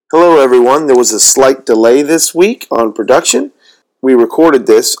Hello everyone, there was a slight delay this week on production. We recorded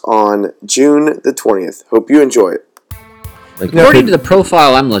this on June the 20th. Hope you enjoy it. According to the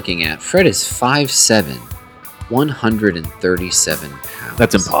profile I'm looking at, Fred is 5'7", 137 pounds.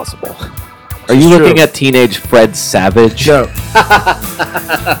 That's impossible. Are you looking at teenage Fred Savage? No.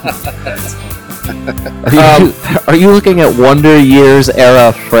 Are you looking at Wonder Years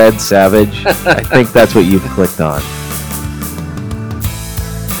era Fred Savage? I think that's what you've clicked on.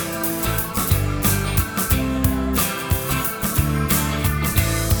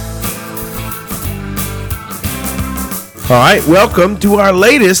 All right, welcome to our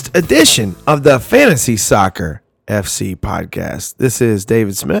latest edition of the Fantasy Soccer FC podcast. This is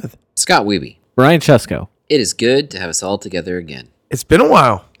David Smith. Scott Wiebe. Brian Chesko. It is good to have us all together again. It's been a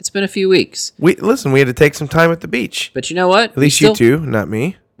while. It's been a few weeks. We had to take some time at the beach. But you know what? At least you two, not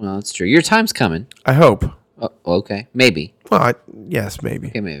me. Well, that's true. Your time's coming. I hope. Oh, okay. Maybe. Well, yes, maybe.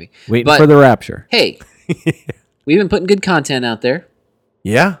 Okay, maybe. Waiting for the rapture. Hey, we've been putting good content out there.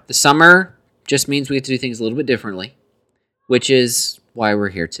 Yeah. The summer just means we have to do things a little bit differently, which is why we're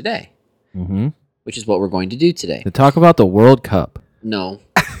here today. Mm-hmm. Which is what we're going to do today. To talk about the World Cup. No,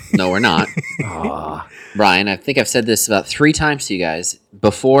 we're not. Brian, I think I've said this about 3 times to you guys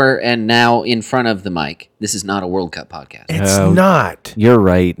before and now in front of the mic. This is not a World Cup podcast. It's not. You're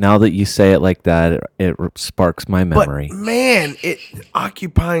right. Now that you say it like that, it sparks my memory. But man, it's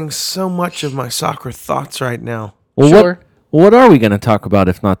occupying so much of my soccer thoughts right now. Well, Sure. What are we going to talk about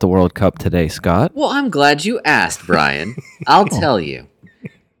if not the World Cup today, Scott? Well, I'm glad you asked, Brian. I'll tell you.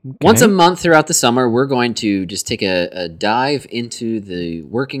 Okay. Once a month throughout the summer, we're going to just take a dive into the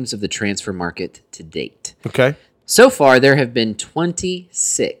workings of the transfer market to date. Okay. So far, there have been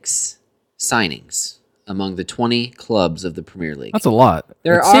 26 signings among the 20 clubs of the Premier League. That's a lot.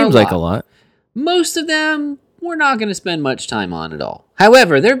 It seems like a lot. Most of them we're not going to spend much time on at all.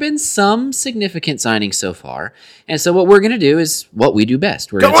 However, there have been some significant signings so far, and so what we're going to do is what we do best.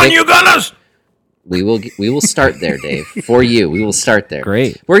 Go on, you Gunners! We will start there, Dave. For you, we will start there.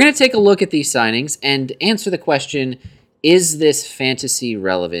 Great. We're going to take a look at these signings and answer the question, is this fantasy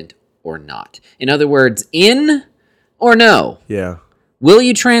relevant or not? In other words, in or no? Yeah. Will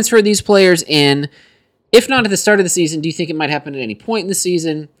you transfer these players in? If not at the start of the season, do you think it might happen at any point in the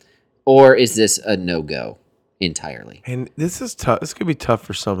season? Or is this a no-go entirely? And this is tough. This could be tough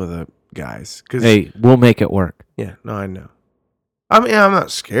for some of the guys. Hey, we'll make it work. Yeah, no, I know. I mean, I'm not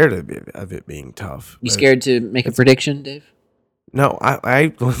scared of it being tough. You scared to make a prediction, Dave? No,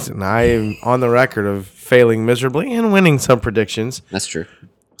 I listen. I am on the record of failing miserably and winning some predictions. That's true.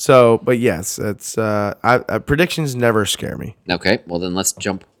 So, but yes, it's predictions never scare me. Okay, well then let's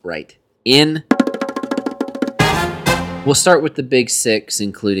jump right in. We'll start with the big 6,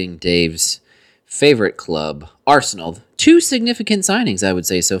 including Dave's favorite club, Arsenal. 2 significant signings, I would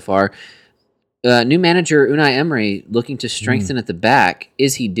say, so far. New manager Unai Emery looking to strengthen at the back.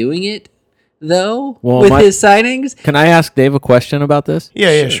 Is he doing it, though, with his signings? Can I ask Dave a question about this?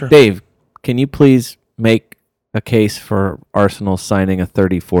 Yeah, sure. Dave, can you please make a case for Arsenal signing a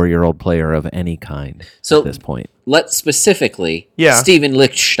 34-year-old player of any kind at this point? Let's specifically, Steven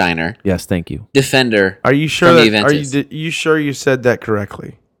Lichtsteiner. Yes, thank you. Defender. Are you sure? Are you sure you said that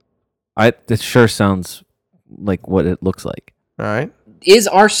correctly? It sure sounds like what it looks like. All right. Is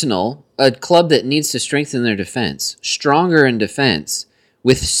Arsenal a club that needs to strengthen their defense, stronger in defense,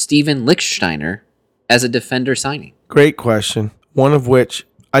 with Steven Lichtsteiner as a defender signing? Great question. One of which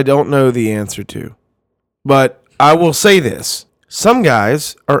I don't know the answer to. But I will say this. Some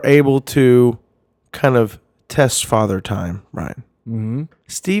guys are able to kind of test father time, Ryan. Mm-hmm.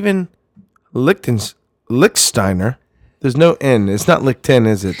 Steven Lichtsteiner. There's no N. It's not Lichten,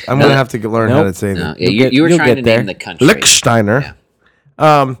 is it? I'm going to have to learn how to say that. You were trying to name the country. Lichtsteiner.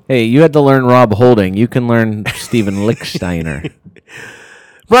 Yeah. Hey, you had to learn Rob Holding. You can learn Steven Lichtsteiner.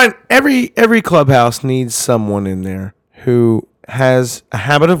 Brian, every clubhouse needs someone in there who has a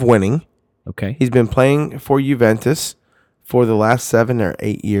habit of winning. Okay. He's been playing for Juventus for the last 7 or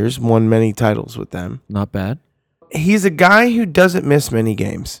 8 years, won many titles with them. Not bad. He's a guy who doesn't miss many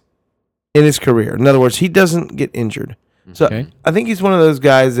games in his career. In other words, he doesn't get injured. So I think he's one of those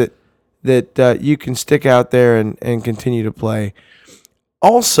guys that you can stick out there and continue to play.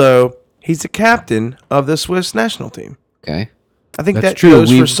 Also, he's the captain of the Swiss national team. Okay. I think That's that true.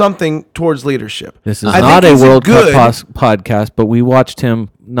 goes for something towards leadership. This is not a World Cup podcast, but we watched him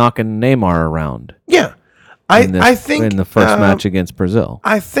knocking Neymar around. Yeah. I think in the first match against Brazil.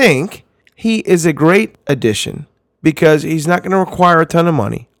 I think he is a great addition because he's not going to require a ton of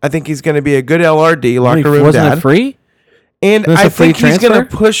money. I think he's going to be a good LRD, locker room wasn't dad. It free? And I think he's going to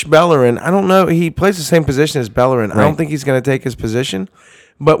push Bellerin. I don't know. He plays the same position as Bellerin. Right. I don't think he's going to take his position.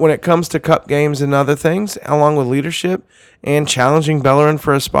 But when it comes to cup games and other things, along with leadership and challenging Bellerin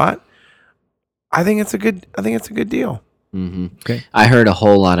for a spot, I think it's a good deal. Mm-hmm. Okay. I heard a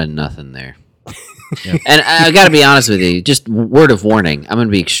whole lot of nothing there. Yeah. And I got to be honest with you, just word of warning, I'm going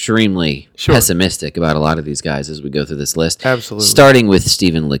to be extremely pessimistic about a lot of these guys as we go through this list. Absolutely. Starting with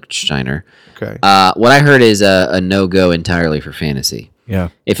Steven Lichtsteiner. Okay. What I heard is a no-go entirely for fantasy. Yeah.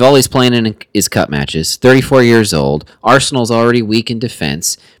 If all he's playing in is cup matches, 34 years old, Arsenal's already weak in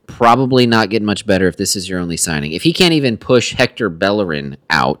defense, probably not getting much better if this is your only signing. If he can't even push Hector Bellerin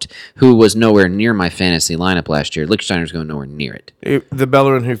out, who was nowhere near my fantasy lineup last year, Lichtsteiner's going nowhere near it. The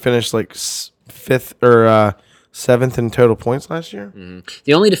Bellerin who finished like 5th or 7th in total points last year? Mm-hmm.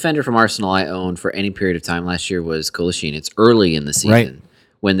 The only defender from Arsenal I owned for any period of time last year was Kolasinac early in the season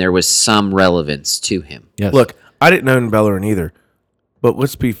when there was some relevance to him. Yes. Look, I didn't own Bellerin either, but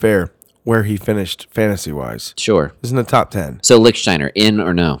let's be fair, where he finished fantasy-wise. Sure. He's in the top 10. So Lichtsteiner, in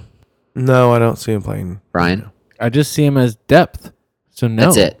or no? No, I don't see him playing. Brian? I just see him as depth. So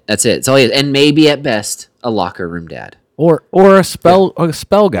no. That's it. That's all he is. And maybe at best, a locker room dad. Or a spell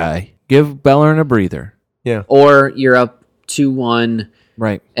guy. Give Bellerin a breather. Yeah. Or you're up 2-1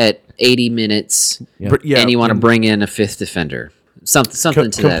 at 80 minutes, and you want to bring in a 5th defender. Something to that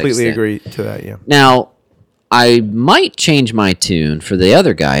extent. Completely agree to that, yeah. Now, I might change my tune for the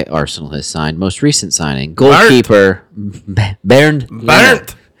other guy Arsenal has signed, most recent signing, goalkeeper Bernd Leno.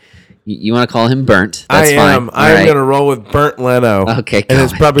 You want to call him Burnt? That's fine. I am going to roll with Burnt Leno. Okay, and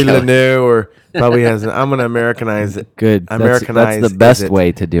it's probably Leno or probably has. I'm going to Americanize it. Good. That's the best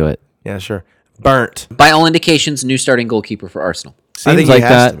way to do it. Yeah, sure. Burnt. By all indications, new starting goalkeeper for Arsenal. I think he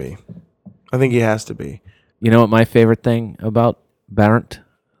has to be. I think he has to be. You know what my favorite thing about Bernd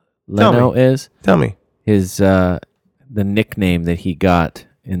Leno is? Tell me. His the nickname that he got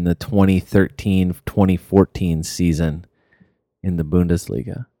in the 2013-2014 season in the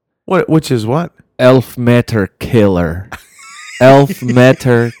Bundesliga. Which is what? Elfmeter Killer.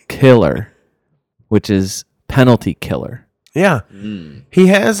 Elfmeter Killer, which is penalty killer. Yeah. He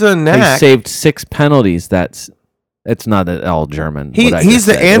has a knack. He saved 6 penalties. It's not at all German. He's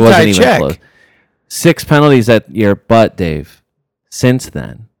the anti-Czech. 6 penalties that year, but Dave, since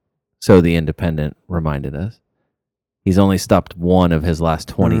then, so the Independent reminded us, he's only stopped 1 of his last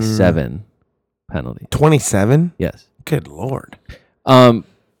 27 penalties. 27? Yes. Good Lord.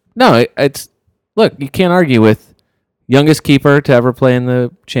 No, it's look, you can't argue with youngest keeper to ever play in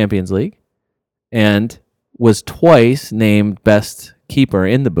the Champions League, and was twice named best keeper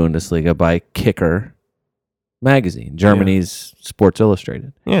in the Bundesliga by Kicker magazine, Germany's Sports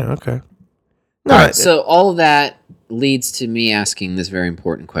Illustrated. Yeah, okay. All right, so all of that leads to me asking this very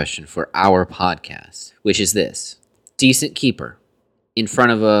important question for our podcast, which is this. Decent keeper in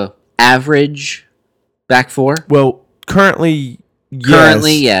front of a average back four? Well, currently,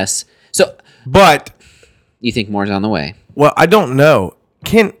 yes. So, but you think more's on the way? Well, I don't know.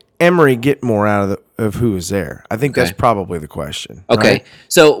 Can Emery get more out of who is there? I think that's probably the question. Okay, right?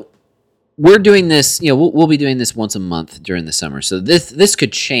 So we're doing this. We'll be doing this once a month during the summer. So this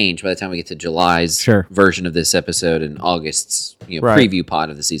could change by the time we get to July's version of this episode and August's preview pod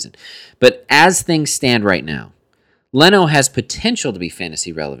of the season. But as things stand right now, Leno has potential to be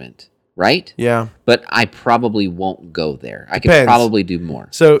fantasy relevant. Right? Yeah. But I probably won't go there. I could probably do more.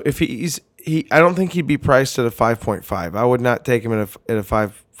 So if I don't think he'd be priced at a 5.5. I would not take him at a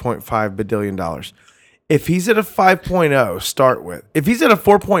 5.5 badillion dollars. If he's at a 5.0, start with. If he's at a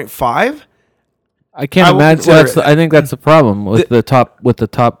 4.5, I can't imagine. I think that's the problem with the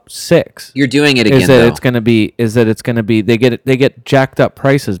top 6. You're doing it again. It's going to be they get jacked up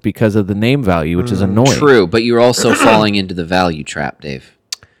prices because of the name value, which is annoying. True, but you're also falling into the value trap, Dave.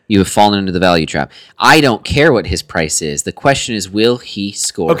 You have fallen into the value trap. I don't care what his price is. The question is, will he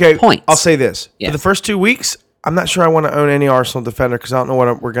score points? I'll say this. Yes. For the first 2 weeks, I'm not sure I want to own any Arsenal defender because I don't know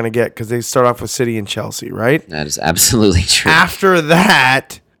what we're going to get because they start off with City and Chelsea, right? That is absolutely true. After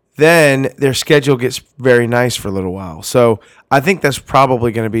that, then their schedule gets very nice for a little while. So I think that's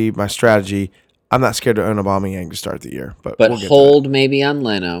probably going to be my strategy. I'm not scared to own Aubameyang to start the year. But we'll hold maybe on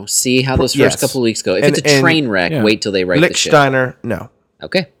Leno. See how those first couple of weeks go. If it's a train wreck, wait till they right the ship. Lichtsteiner, no.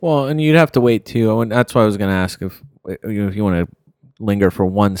 Okay. Well, and you'd have to wait too. And that's why I was going to ask if you want to linger for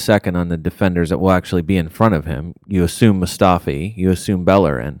 1 second on the defenders that will actually be in front of him. You assume Mustafi, you assume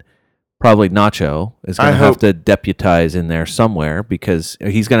Bellerin. Probably Nacho is going to have to deputize in there somewhere because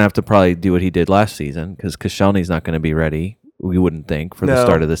he's going to have to probably do what he did last season because Koscielny's not going to be ready, we wouldn't think, for the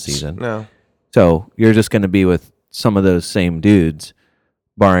start of the season. No. So you're just going to be with some of those same dudes,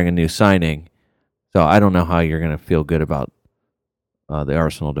 barring a new signing. So I don't know how you're going to feel good about the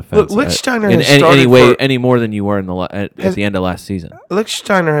Arsenal defense. Lichtsteiner in has any started way, for- any more than you were at the end of last season.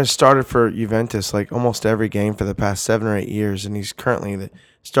 Lichtsteiner has started for Juventus like almost every game for the past 7 or 8 years, and he's currently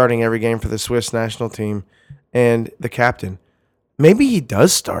starting every game for the Swiss national team and the captain. Maybe he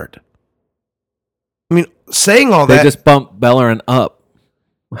does start. I mean, saying all They that, just bump Bellerin up.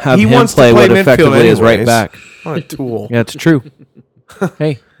 Have he him wants to play play what midfield effectively is right anyways. back. what a tool. Yeah, it's true.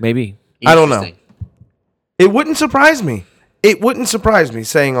 Hey, maybe. I don't know. Interesting. It wouldn't surprise me. It wouldn't surprise me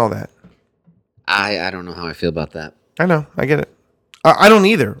saying all that. I don't know how I feel about that. I know. I get it. I don't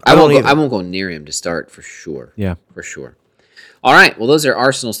either. I won't go near him to start for sure. Yeah. For sure. All right. Well, those are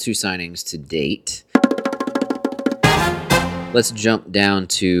Arsenal's 2 signings to date. Let's jump down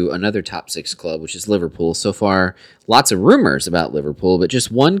to another top 6 club, which is Liverpool. So far, lots of rumors about Liverpool, but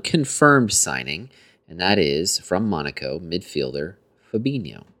just one confirmed signing, and that is from Monaco, midfielder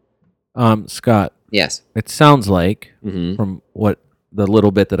Fabinho. Scott, Yes. it sounds like Mm-hmm. from what the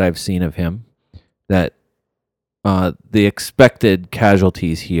little bit that I've seen of him that the expected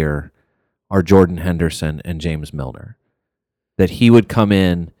casualties here are Jordan Henderson and James Milner. That he would come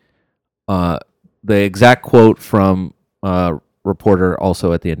in. The exact quote from reporter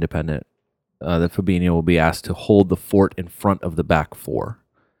also at the Independent that Fabinho will be asked to hold the fort in front of the back four.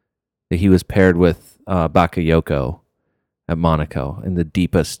 That he was paired with Bakayoko at Monaco in the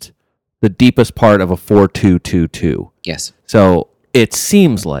deepest part of a 4-2-2-2. Yes. So it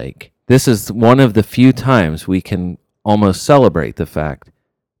seems like this is one of the few times we can almost celebrate the fact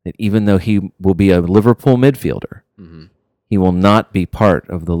that even though he will be a Liverpool midfielder, Mm-hmm. he will not be part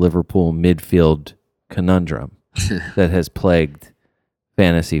of the Liverpool midfield conundrum that has plagued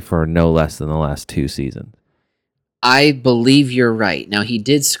fantasy for no less than the last 2 seasons. I believe you're right. Now, he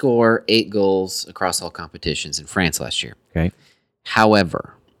did score 8 goals across all competitions in France last year. Okay.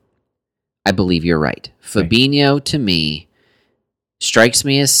 However, I believe you're right. Fabinho, to me, strikes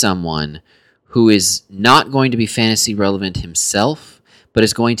me as someone who is not going to be fantasy relevant himself, but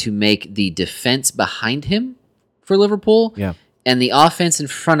is going to make the defense behind him for Liverpool and the offense in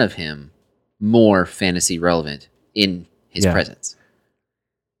front of him more fantasy relevant in his presence.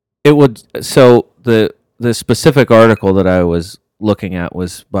 It would. So the specific article that I was looking at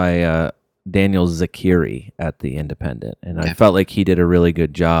was by Daniel Zakiri at the Independent, and I felt like he did a really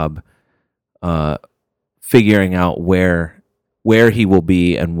good job figuring out where he will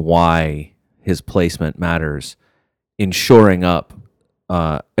be and why his placement matters in shoring up,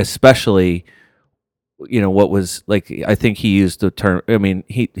 especially. What was like, I think he used the term, I mean,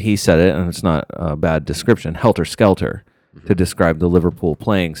 he said it, and it's not a bad description, helter-skelter, to describe the Liverpool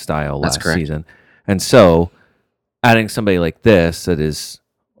playing style last season. And so, adding somebody like this that is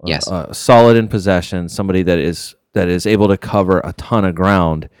solid in possession, somebody that is able to cover a ton of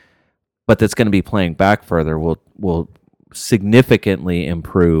ground, but that's going to be playing back further will significantly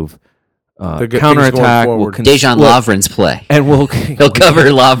improve counterattack. Dejan Lovren's play. And he'll cover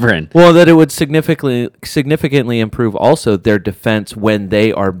Lovren. Well, that it would significantly improve also their defense when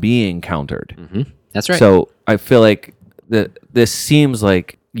they are being countered. Mm-hmm. That's right. So I feel like this seems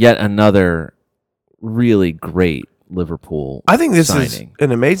like yet another really great Liverpool I think this signing. is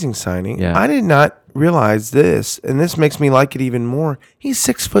an amazing signing. Yeah. I did not realize this, and this makes me like it even more. He's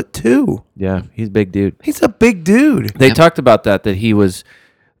 6'2". Yeah, he's a big dude. He's a big dude. They talked about that he was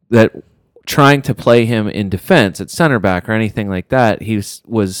trying to play him in defense at center back or anything like that.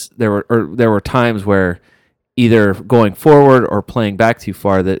 There were times where either going forward or playing back too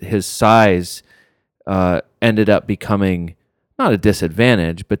far that his size ended up becoming not a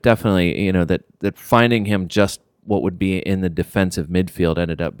disadvantage, but definitely that finding him just what would be in the defensive midfield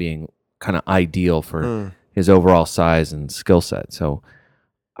ended up being kind of ideal for his overall size and skill set. So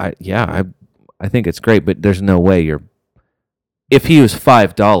I think it's great, but there's no way if he was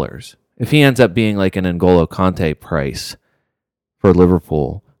 $5, if he ends up being like an N'Golo Kante price for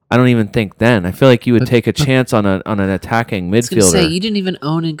Liverpool, I don't even think then. I feel like you would take a chance on an attacking midfielder. I was gonna say, you didn't even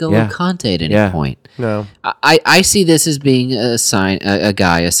own N'Golo Kante at any point. No. I see this as being a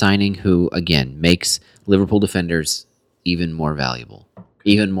signing who, again, makes Liverpool defenders even more valuable,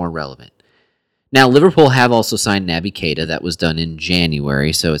 even more relevant. Now, Liverpool have also signed Naby Keita. That was done in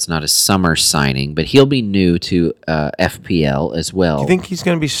January, so it's not a summer signing, but he'll be new to FPL as well. Do you think he's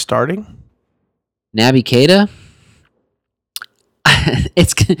going to be starting? Naby Keita?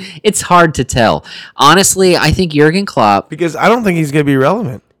 It's hard to tell. Honestly, I think Jurgen Klopp... Because I don't think he's going to be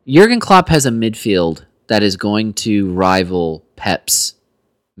relevant. Jurgen Klopp has a midfield that is going to rival Pep's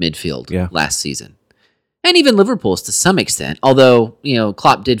midfield last season. And even Liverpool's to some extent, although,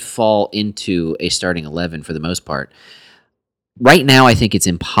 Klopp did fall into a starting 11 for the most part. Right now, I think it's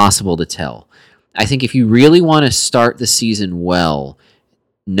impossible to tell. I think if you really want to start the season well,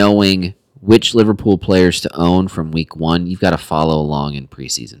 knowing which Liverpool players to own from week 1, you've got to follow along in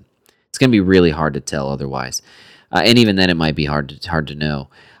preseason. It's going to be really hard to tell otherwise. And even then, it might be hard to know.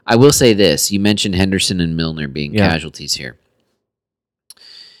 I will say this. You mentioned Henderson and Milner being casualties here.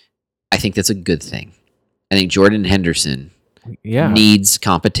 I think that's a good thing. I think Jordan Henderson needs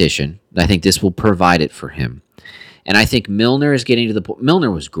competition. I think this will provide it for him. And I think Milner is getting to the point.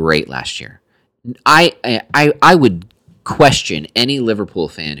 Milner was great last year. I would question any Liverpool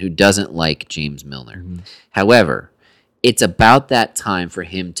fan who doesn't like James Milner. Mm-hmm. However, it's about that time for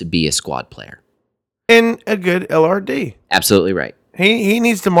him to be a squad player. And a good LRD. Absolutely right. He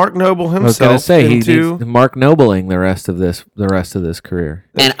needs to Mark Noble himself. I was going to say he needs to Mark Nobling the rest of this career.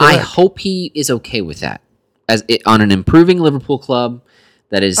 And I hope he is okay with that. On an improving Liverpool club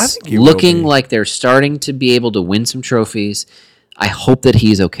that is looking like they're starting to be able to win some trophies. I hope that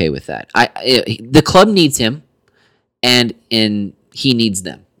he's okay with that. The club needs him, and he needs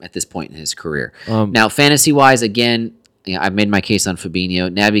them at this point in his career. Now, fantasy-wise, again, I've made my case on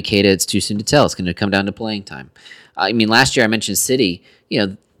Fabinho. Naby Keita, it's too soon to tell. It's going to come down to playing time. I mean, last year I mentioned City.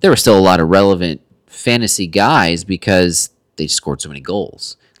 There were still a lot of relevant fantasy guys because they scored so many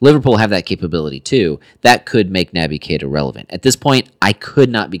goals. Liverpool have that capability too. That could make Naby Keita relevant. At this point, I could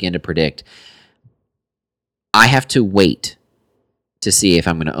not begin to predict. I have to wait to see if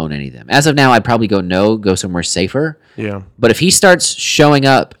I'm going to own any of them. As of now, I'd probably go somewhere safer. Yeah. But if he starts showing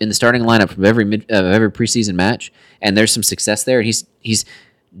up in the starting lineup from every preseason match, and there's some success there, and he's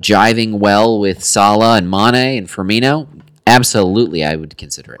jiving well with Salah and Mane and Firmino, absolutely, I would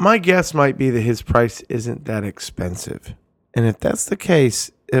consider it. My guess might be that his price isn't that expensive, and if that's the case,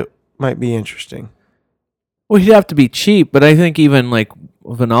 it might be interesting. Well, he'd have to be cheap, but I think even like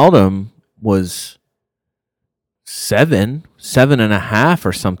Wijnaldum was 7.5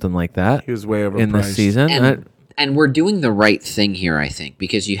 or something like that. He was way overpriced in the season. And we're doing the right thing here, I think,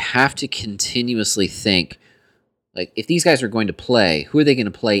 because you have to continuously think, like, if these guys are going to play, who are they going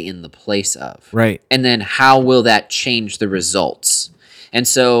to play in the place of? Right. And then how will that change the results? And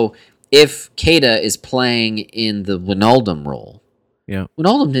so if Keita is playing in the Wijnaldum role,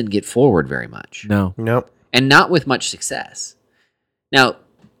 Wijnaldum didn't get forward very much. No. Nope. And not with much success. Now,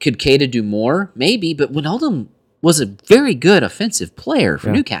 could Keita do more? Maybe, but Wijnaldum was a very good offensive player for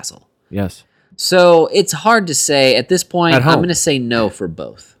Newcastle. Yes. So it's hard to say. At this point, I'm going to say no for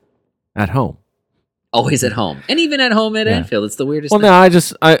both. At home. Always at home. And even at home at Anfield. It's the weirdest thing. No,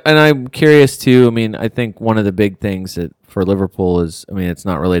 I'm curious too. I mean, I think one of the big things for Liverpool is, I mean, it's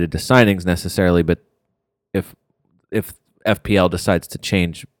not related to signings necessarily, but if FPL decides to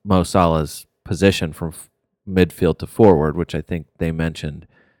change Mo Salah's position from midfield to forward, which I think they mentioned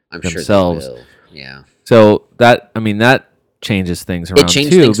themselves. Sure they will. Yeah. So that changes things around. It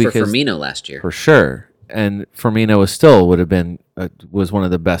changed too, things for because, Firmino last year. for sure. And Firmino was one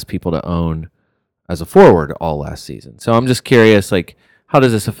of the best people to own as a forward all last season. So I'm just curious, like, how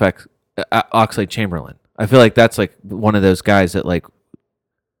does this affect Oxlade-Chamberlain? I feel like that's like one of those guys that like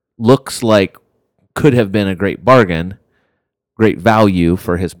looks like could have been a great bargain, great value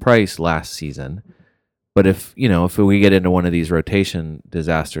for his price last season. But if we get into one of these rotation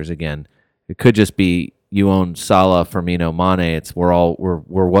disasters again, it could just be you own Salah, Firmino, Mane. We're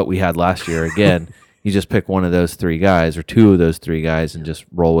what we had last year again. You just pick one of those three guys or two of those three guys and just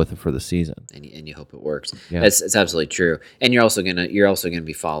roll with it for the season. And you hope it works. Yeah. It's absolutely true. And you're also gonna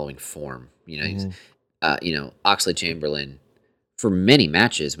be following form. Oxlade-Chamberlain for many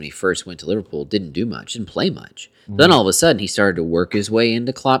matches when he first went to Liverpool didn't do much, didn't play much. Then all of a sudden he started to work his way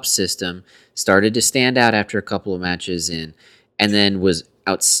into Klopp's system, started to stand out after a couple of matches in, and then was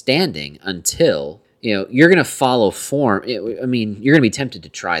outstanding until you're going to follow form. I mean, you're going to be tempted to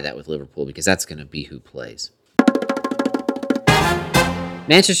try that with Liverpool because that's going to be who plays.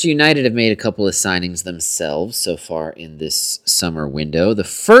 Manchester United have made a couple of signings themselves so far in this summer window. The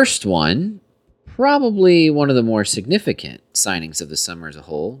first one, probably one of the more significant signings of the summer as a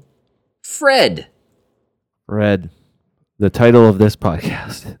whole, Fred, the title of this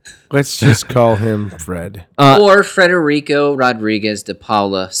podcast. Let's just call him Fred. Or Federico Rodriguez de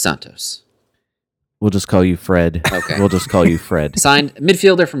Paula Santos. We'll just call you Fred. Okay. We'll just call you Fred. Signed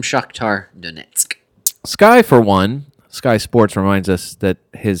midfielder from Shakhtar Donetsk. Sky, for one, Sky Sports reminds us that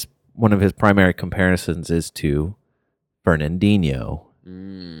one of his primary comparisons is to Fernandinho.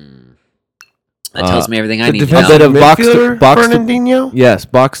 That tells me everything I need to defensive know. A bit of box to Fernandinho? Yes,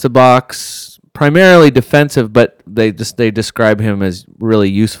 box to box, primarily defensive, but they describe him as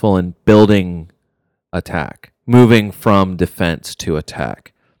really useful in building attack, moving from defense to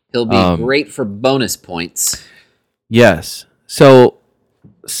attack. He'll be great for bonus points. Yes. So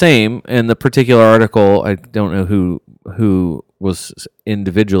same. In the particular article, I don't know who was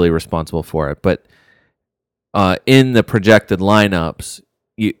individually responsible for it, but in the projected lineups,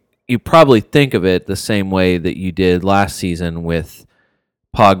 you probably think of it the same way that you did last season with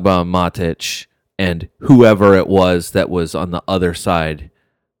Pogba, Matic, and whoever it was that was on the other side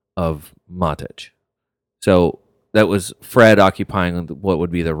of Matic. So that was Fred occupying what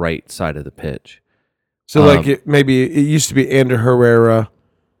would be the right side of the pitch. So maybe it used to be Ander Herrera.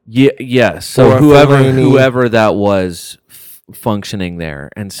 Yeah, yes. So whoever that was functioning there,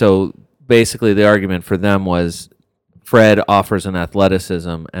 and so basically the argument for them was Fred offers an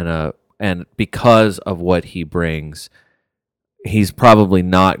athleticism and because of what he brings, he's probably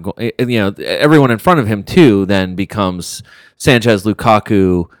not. Everyone in front of him too then becomes Sanchez,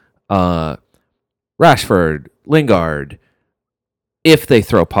 Lukaku, Rashford, Lingard. If they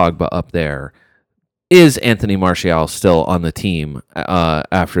throw Pogba up there, is Anthony Martial still on the team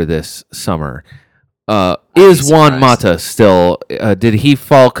after this summer? Is Juan Mata still? Did he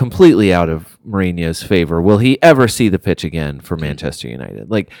fall completely out of Mourinho's favor? Will he ever see the pitch again for Manchester United?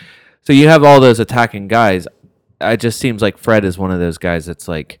 So you have all those attacking guys. It just seems like Fred is one of those guys that's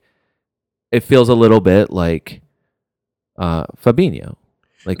like, it feels a little bit like Fabinho.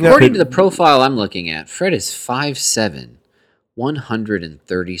 According to the profile I'm looking at, Fred is 5'7",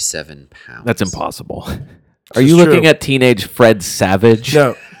 137 pounds. That's impossible. Are you looking at teenage Fred Savage?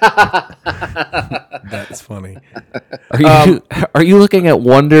 No. That's funny. Are you looking at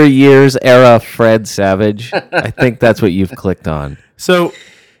Wonder Years era Fred Savage? I think that's what you've clicked on. So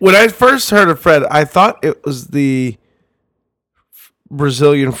when I first heard of Fred, I thought it was the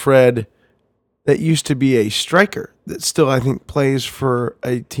Brazilian Fred that used to be a striker that still, I think, plays for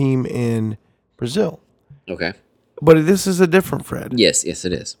a team in Brazil. Okay. But this is a different Fred. Yes,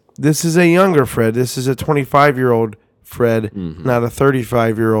 it is. This is a younger Fred. This is a 25-year-old Fred, not a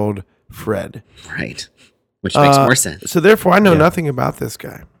 35-year-old Fred. Right. Which makes more sense. So therefore, I know nothing about this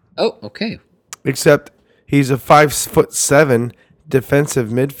guy. Oh, okay. Except he's a 5'7" defensive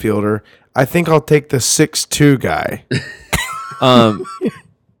midfielder. I think I'll take the 6'2" guy.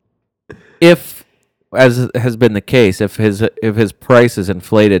 If, as has been the case, if his price is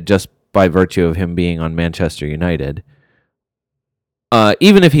inflated just by virtue of him being on Manchester United,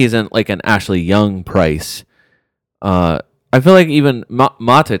 even if he's in like an Ashley Young price, I feel like even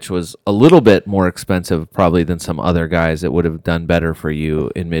Matic was a little bit more expensive probably than some other guys that would have done better for you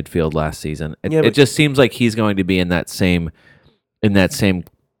in midfield last season. It just seems like he's going to be in that same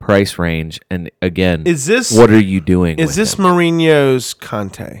price range. And again, what are you doing? Is this Mourinho's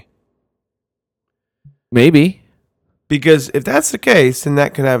Conte? Maybe. Because if that's the case, then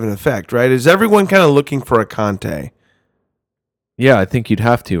that could have an effect, right? Is everyone kind of looking for a Conte? Yeah, I think you'd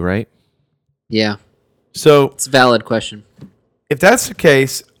have to, right? Yeah. So it's a valid question. If that's the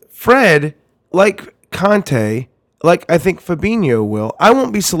case, Fred, like Conte, like I think Fabinho will, I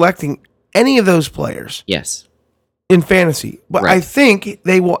won't be selecting any of those players. Yes. In fantasy. But right. I think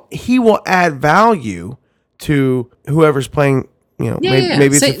he will add value to whoever's playing.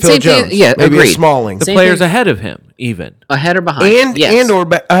 Maybe it's a Phil Jones. Maybe agreed. a Smalling. The players ahead of him, even. Ahead or behind. Or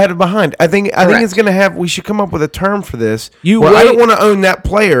ahead or behind. I think it's going to have, we should come up with a term for this. I don't want to own that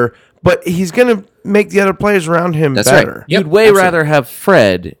player, but he's going to make the other players around him better. Right. Yep, You'd rather have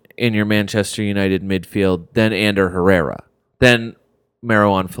Fred in your Manchester United midfield than Ander Herrera, than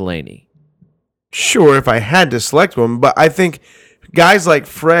Marouane Fellaini. Sure, if I had to select one, but I think guys like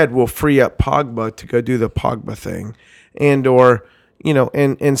Fred will free up Pogba to go do the Pogba thing. And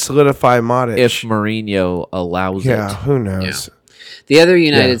solidify Matic. If Mourinho allows it. Yeah, who knows? Yeah. The other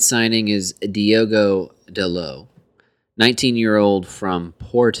United signing is Diogo Dalot, 19-year-old from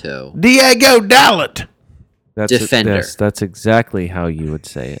Porto. Diego Dalot. Defender. That's exactly how you would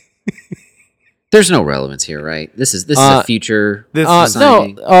say it. There's no relevance here, right? This is a future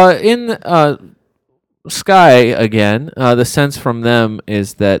signing. In Sky, again, the sense from them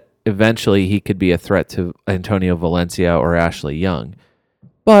is that eventually he could be a threat to Antonio Valencia or Ashley Young.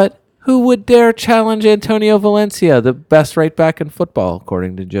 But who would dare challenge Antonio Valencia, the best right back in football,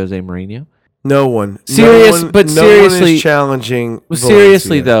 according to Jose Mourinho? No one. Seriously, no one is challenging Valencia.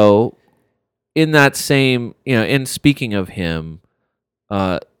 Seriously, though, in that same, in speaking of him,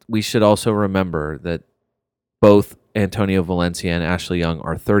 we should also remember that both Antonio Valencia and Ashley Young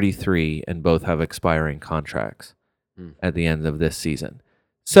are 33 and both have expiring contracts at the end of this season.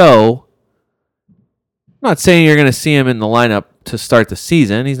 So, I'm not saying you're going to see him in the lineup to start the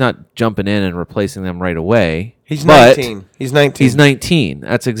season. He's not jumping in and replacing them right away. He's 19. He's 19.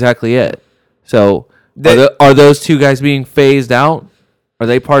 That's exactly it. So, are those two guys being phased out? Are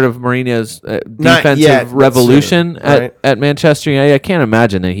they part of Mourinho's Not yet, defensive but revolution soon, right? at Manchester United? I can't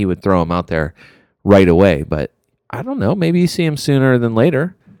imagine that he would throw him out there right away, but I don't know. Maybe you see him sooner than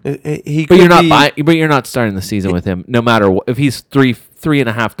later. He But could you're not be- but you're not starting the season with him. No matter what, if he's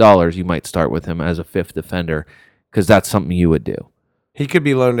 $3.50, you might start with him as a fifth defender because that's something you would do. He could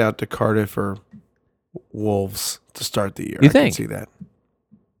be loaned out to Cardiff or Wolves to start the year. You I think? can see that.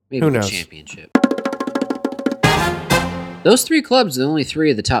 Maybe Who the knows? championship. Those three clubs are the only three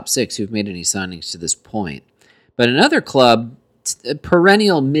of the top six who've made any signings to this point. But another club, a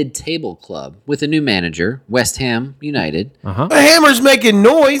perennial mid-table club with a new manager, West Ham United. Uh-huh. The Hammer's making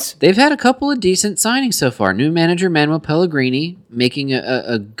noise. They've had a couple of decent signings so far. New manager Manuel Pellegrini making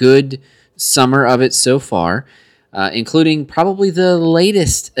a good summer of it so far, including probably the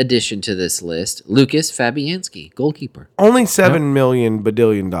latest addition to this list, Lucas Fabianski, goalkeeper. Only $7 million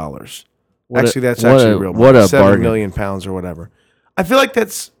badillion. Actually, that's what actually a- real. what money. a 7 bargain. million pounds or whatever. I feel like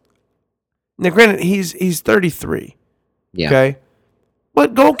that's. Now, granted, he's 33. Yeah. Okay,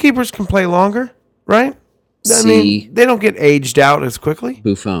 but goalkeepers can play longer, right? I mean, they don't get aged out as quickly.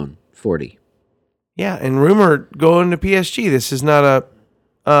 Buffon, 40. Yeah, and rumor going to PSG. This is not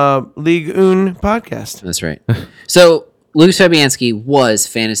a Ligue 1 podcast. That's right. So Lucas Fabianski was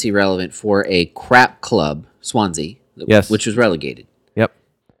fantasy relevant for a crap club, Swansea, Yes. which was relegated. Yep.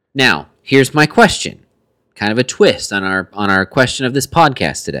 Now, here's my question. Kind of a twist on our question of this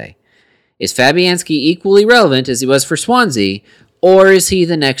podcast today. Is Fabianski equally relevant as he was for Swansea, or is he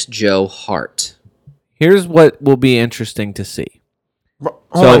the next Joe Hart? Here's what will be interesting to see. Hold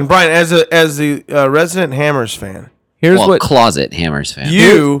on, Brian, as the resident Hammers fan, Here's Well, what closet Hammers fan.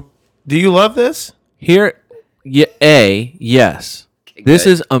 do you love this? yes. This good.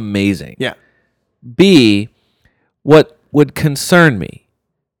 is amazing. Yeah. B, what would concern me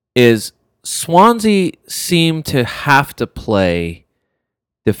is Swansea seem to have to play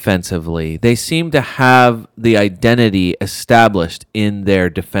defensively. They seem to have the identity established in their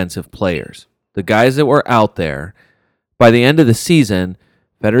defensive players. The guys that were out there, by the end of the season,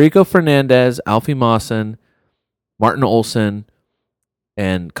 Federico Fernandez, Alfie Mawson, Martin Olsen,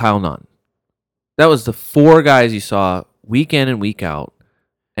 and Kyle Nunn. That was the four guys you saw week in and week out.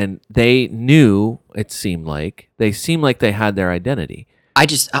 And they knew, it seemed like they had their identity. I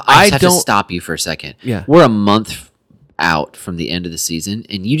just have to don't- stop you for a second. Yeah. We're a month out from the end of the season,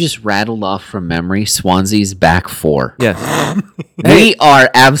 and you just rattled off from memory Swansea's back four. Yes. We are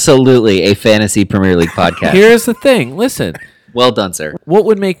absolutely a fantasy Premier League podcast. Here's the thing. Listen, Well done, sir. what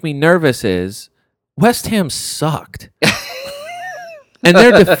would make me nervous is West Ham sucked. And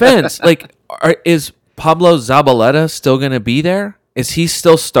their defense, is Pablo Zabaleta still going to be there? Is he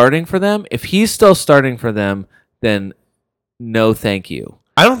still starting for them? If he's still starting for them, then no thank you.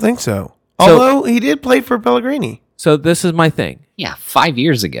 I don't think so. So- Although he did play for Pellegrini. So this is my thing. Yeah, 5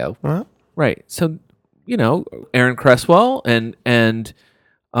 years ago. Well, Right. So, Aaron Cresswell and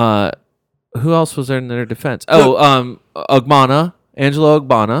who else was there in their defense? Angelo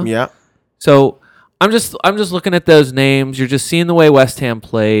Ogbonna. yeah. So I'm just looking at those names. You're just seeing the way West Ham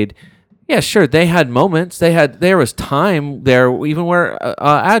played. Yeah, sure. They had moments. There was time there, even where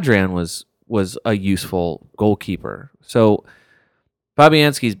Adrian was a useful goalkeeper. So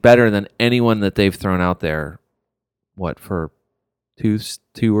Fabianski's better than anyone that they've thrown out there. What, for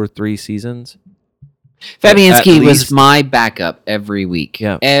two or three seasons? Fabianski At was least. my backup every week.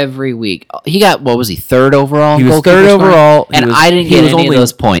 Yeah. Every week. He got, what was he, third overall? He was goalkeeper third scoring? overall. He And was- I didn't he get was any only- of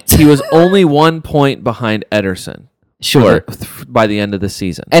those points. He was only 1 point behind Ederson. Sure. By the end of the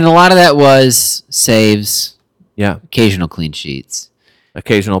season. And a lot of that was saves, Yeah. occasional clean sheets.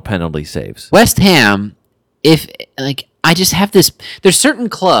 Occasional penalty saves. West Ham, I just have this. There's certain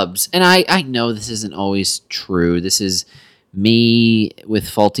clubs, and I know this isn't always true. This is me with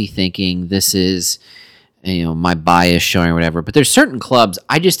faulty thinking. This is, my bias showing or whatever. But there's certain clubs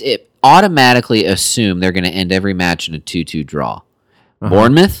it automatically assume they're going to end every match in a 2-2 draw.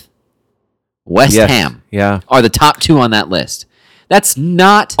 Bournemouth, West Yes. Ham Yeah. are the top two on that list. That's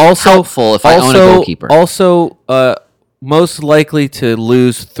not Also- helpful if I own a goalkeeper. Also, most likely to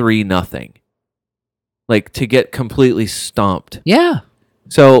lose 3-0. To get completely stomped. Yeah.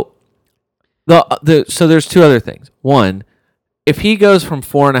 So so there's two other things. One, if he goes from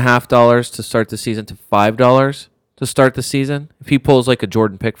 $4.50 to start the season to $5 to start the season, if he pulls like a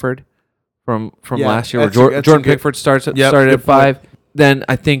Jordan Pickford from Yeah, last year, where that's a Jordan good- Pickford started Yep, at good 5, then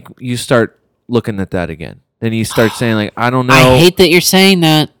I think you start looking at that again. Then you start saying I don't know. I hate that you're saying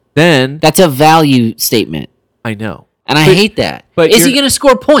that. Then That's a value statement. I know. And I But- hate that. but Is he you're- going to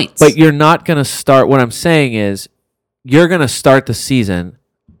score points? But you're not going to start. What I'm saying is, you're going to start the season.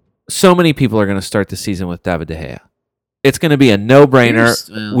 So many people are going to start the season with David De Gea. It's going to be a no-brainer.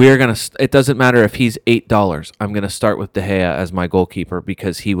 Well- We're going to. It doesn't matter if he's $8. I'm going to start with De Gea as my goalkeeper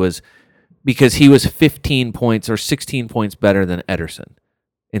because he was 15 points or 16 points better than Ederson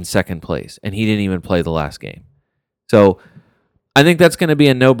in second place, and he didn't even play the last game. So I think that's going to be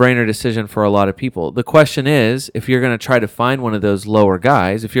a no-brainer decision for a lot of people. The question is, if you're going to try to find one of those lower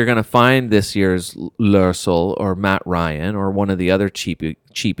guys, if you're going to find this year's Lursel or Matt Ryan or one of the other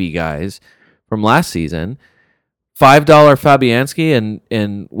cheapy guys from last season, $5 Fabianski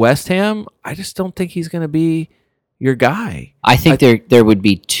in West Ham, I just don't think he's going to be your guy. I think there would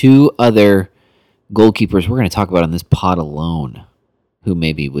be two other goalkeepers we're going to talk about on this pod alone who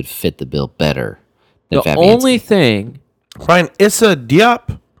maybe would fit the bill better than The Fabianski. only thing... Brian Issa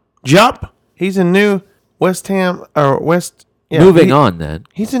Diop. He's a new West Ham or West. Yeah, moving on, then.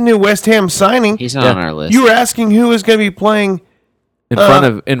 He's a new West Ham signing. He's not on our list. You were asking who is going to be playing In front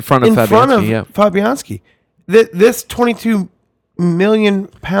of Fabianski, yeah. Fabianski. This 22 million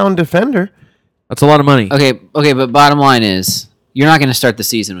pound defender. That's a lot of money. Okay, but bottom line is, you're not going to start the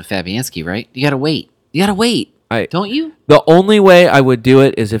season with Fabianski, right? You got to wait. Don't you? The only way I would do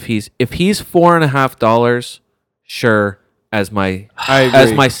it is if he's $4.50, sure, as my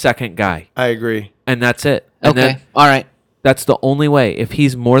second guy, I agree. and that's it. And Okay, then all right. that's the only way. If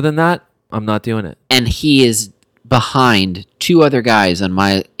he's more than that, I'm not doing it. And he is behind two other guys on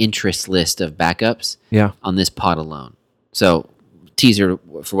my interest list of backups Yeah. on this pod alone. So, teaser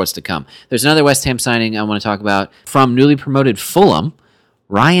for what's to come. There's another West Ham signing I want to talk about from newly promoted Fulham,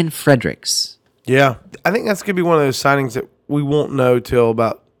 Ryan Fredericks. Yeah, I think that's going to be one of those signings that we won't know till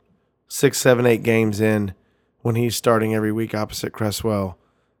about 6, 7, 8 games in when he's starting every week opposite Cresswell.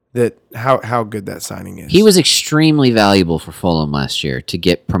 That how good that signing is. He was extremely valuable for Fulham last year to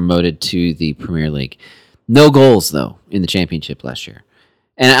get promoted to the Premier League. No goals, though, in the Championship last year.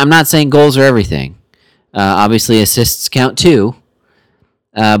 And I'm not saying goals are everything. Obviously, assists count too.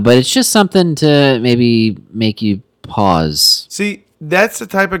 But it's just something to maybe make you pause. See, that's the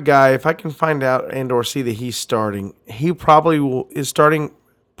type of guy. If I can find out and or see that he's starting, he probably will. His starting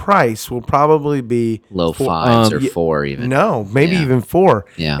price will probably be Low fives or yeah, 4 even. No, maybe Yeah. even 4.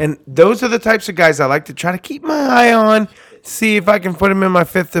 Yeah. And those are the types of guys I like to try to keep my eye on, see if I can put him in my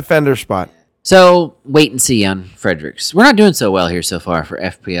 5th defender spot. So, wait and see on Fredericks. We're not doing so well here so far for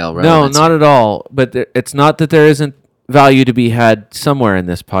FPL No, relevance. not at all. But it's not that there isn't value to be had somewhere in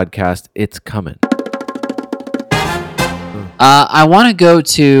this podcast. It's coming. I want to go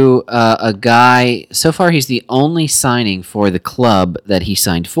to a guy. So far, he's the only signing for the club that he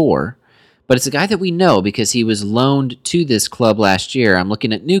signed for, but it's a guy that we know because he was loaned to this club last year. I'm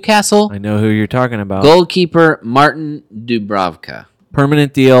looking at Newcastle. I know who you're talking about. Goalkeeper Martin Dubravka.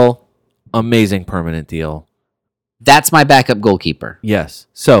 Permanent deal. Amazing permanent deal. That's my backup goalkeeper. Yes.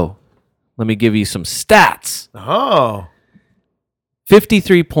 So, let me give you some stats. Oh,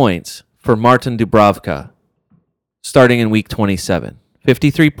 53 points for Martin Dubravka starting in week 27.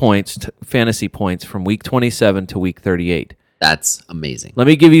 53 points, fantasy points from week 27 to week 38. That's amazing. Let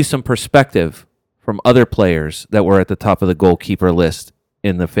me give you some perspective from other players that were at the top of the goalkeeper list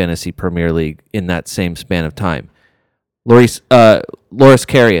in the Fantasy Premier League in that same span of time. Loris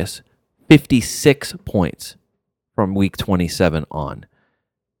Karius, 56 points from week 27 on.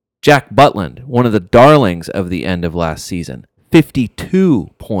 Jack Butland, one of the darlings of the end of last season, 52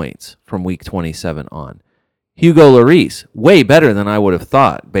 points from week 27 on. Hugo Lloris, way better than I would have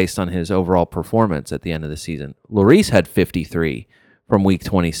thought based on his overall performance at the end of the season. Lloris had 53 from week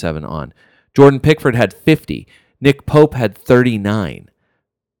 27 on. Jordan Pickford had 50. Nick Pope had 39.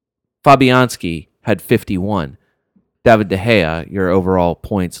 Fabianski had 51. David De Gea, your overall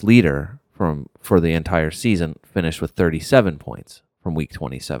points leader for the entire season, finished with 37 points from week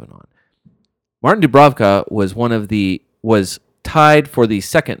 27 on. Martin Dubravka was tied for the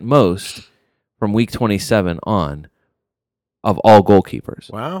second most from week 27 on of all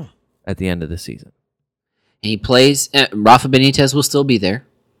goalkeepers wow. at the end of the season. He plays. Rafa Benitez will still be there.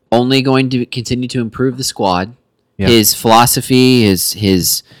 Only going to continue to improve the squad. Yeah. His philosophy,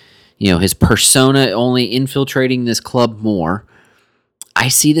 his persona, only infiltrating this club more. I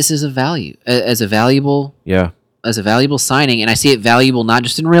see this as a valuable signing, and I see it valuable not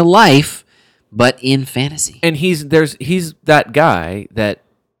just in real life, but in fantasy. And he's that guy that,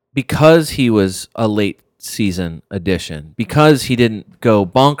 because he was a late season addition, because he didn't go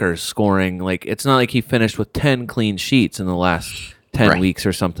bonkers scoring, like it's not like he finished with 10 clean sheets in the last 10 weeks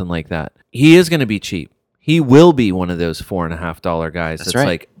or something like that. He is going to be cheap. He will be one of those $4.50 guys. That's that's right.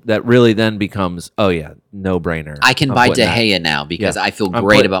 like that really then becomes, oh yeah, no brainer. I can buy De Gea now because I feel I'm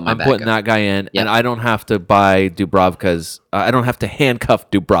great about my I'm backup. putting that guy in, Yep. and I don't have to buy Dubravka's. I don't have to handcuff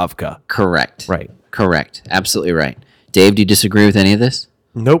Dubravka. Correct. Right. Correct. Absolutely right. Dave, do you disagree with any of this?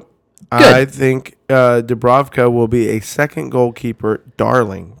 Nope. I think Dubravka will be a second goalkeeper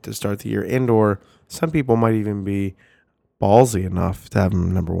darling to start the year, and/or some people might even be ballsy enough to have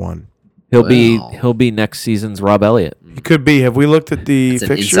him number one. He'll be next season's Rob Elliott. He could be. Have we looked at the It's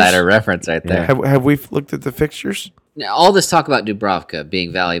fixtures? an insider reference right there. Have we looked at the fixtures? Now, all this talk about Dubravka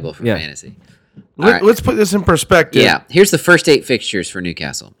being valuable for fantasy. Let's put this in perspective. Yeah, here's the first 8 fixtures for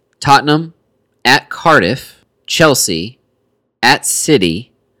Newcastle. Tottenham, at Cardiff, Chelsea, at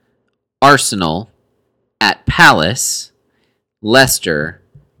City, Arsenal, at Palace, Leicester,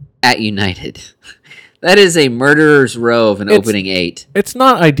 at United. That is a murderer's row of an opening 8. It's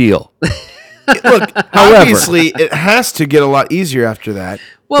not ideal. Look, obviously, it has to get a lot easier after that.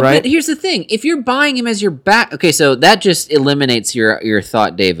 Well, right? but here's the thing. If you're buying him as your back... Okay, so that just eliminates your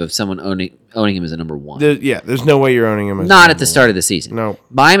thought, Dave, of someone owning him as a number 1. There's no way you're owning him. As Not at the start of the season. No.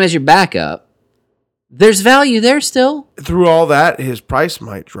 Buy him as your backup. There's value there still. Through all that, his price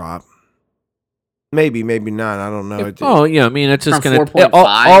might drop. Maybe not. I don't know. I mean, it's just From going to 4.5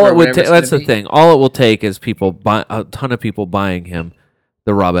 all or it would whatever take. it's That's the gonna be. thing. All it will take is a ton of people buying him,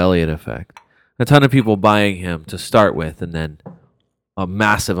 the Rob Elliott effect. A ton of people buying him to start with, and then a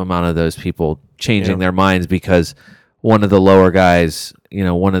massive amount of those people changing their minds because one of the lower guys,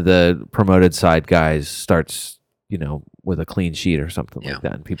 one of the promoted side guys starts, with a clean sheet or something like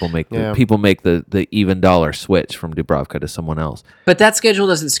that, and people make the even dollar switch from Dubravka to someone else. But that schedule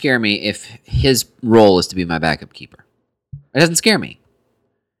doesn't scare me if his role is to be my backup keeper. It doesn't scare me.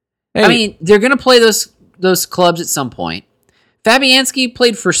 Hey, I mean, they're going to play those clubs at some point. Fabianski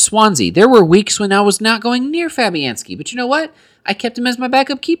played for Swansea. There were weeks when I was not going near Fabianski, but you know what? I kept him as my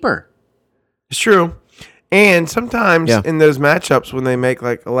backup keeper. It's true. And sometimes in those matchups when they make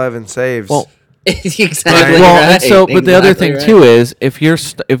like 11 saves, Exactly. Well, right. but the other Exactly thing right. too is if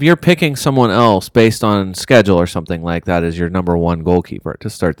you're picking someone else based on schedule or something like that as your number 1 goalkeeper to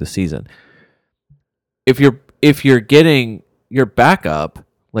start the season, if you're getting your backup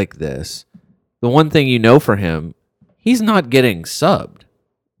like this, the one thing for him, he's not getting subbed,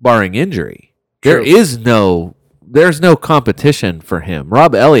 barring injury. True. There's no competition for him.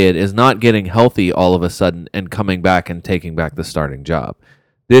 Rob Elliott is not getting healthy all of a sudden and coming back and taking back the starting job.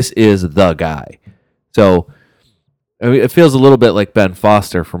 This is the guy. So I mean, it feels a little bit like Ben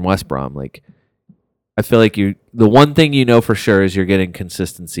Foster from West Brom. Like, I feel like the one thing for sure is you're getting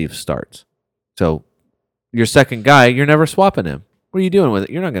consistency of starts. So your second guy, you're never swapping him. What are you doing with it?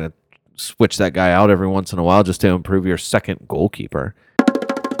 You're not going to switch that guy out every once in a while just to improve your second goalkeeper.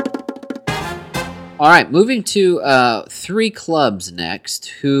 All right, moving to 3 clubs next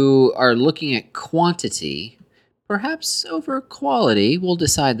who are looking at quantity, perhaps over quality. We'll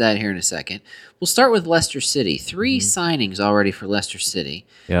decide that here in a second. We'll start with Leicester City. 3 signings already for Leicester City.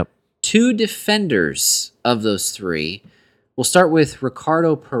 Yep. 2 defenders of those 3. We'll start with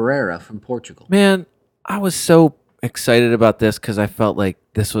Ricardo Pereira from Portugal. Man, I was so excited about this because I felt like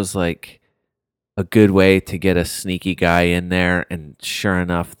this was like a good way to get a sneaky guy in there, and sure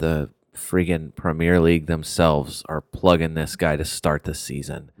enough, the friggin' Premier League themselves are plugging this guy to start the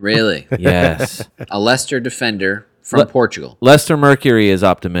season. Really? Yes. A Leicester defender from Portugal. Leicester Mercury is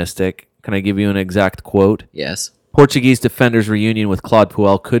optimistic. Can I give you an exact quote? Yes. Portuguese defender's reunion with Claude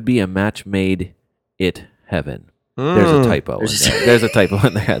Puel could be a match made it heaven. There's a typo in there. There's a typo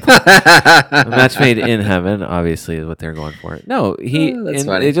in there. A match made in heaven, obviously, is what they're going for. No, that's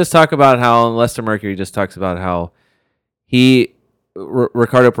funny. they just talk about how Leicester Mercury just talks about how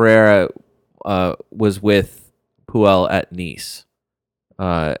Ricardo Pereira was with Puel at Nice.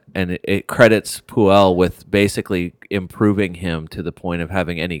 And it credits Puel with basically improving him to the point of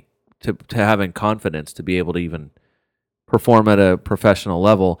having to having confidence to be able to even perform at a professional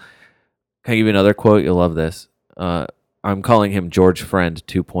level. Can I give you another quote? You'll love this. I'm calling him George Friend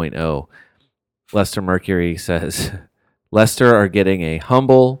 2.0. Leicester Mercury says, Leicester are getting a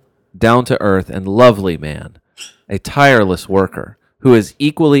humble, down-to-earth, and lovely man, a tireless worker, who is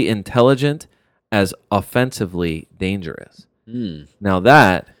equally intelligent as offensively dangerous. Now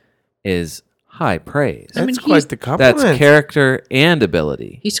that is high praise. That's quite the compliment. That's character and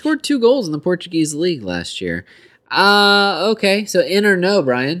ability. He scored 2 goals in the Portuguese league last year. Okay, so in or no,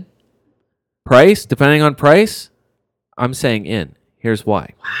 Brian? Price, depending on price, I'm saying in. Here's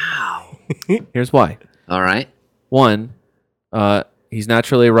why. Wow. Here's why. All right. One, he's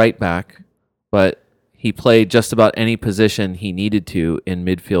naturally a right back, but he played just about any position he needed to in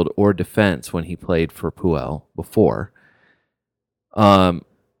midfield or defense when he played for Puel before.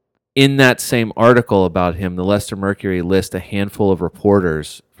 In that same article about him, the Leicester Mercury lists a handful of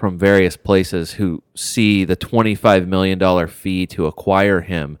reporters from various places who see the $25 million fee to acquire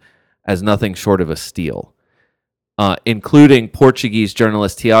him as nothing short of a steal. including Portuguese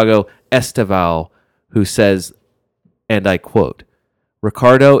journalist Tiago Esteval, who says, and I quote,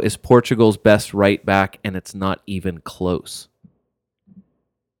 "Ricardo is Portugal's best right back, and it's not even close."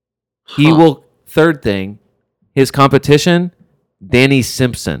 He will, third thing, his competition, Danny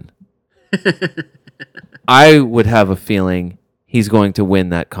Simpson. I would have a feeling he's going to win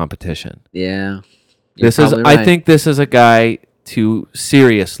that competition. Yeah. I think this is a guy to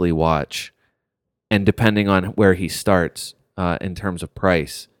seriously watch, and depending on where he starts in terms of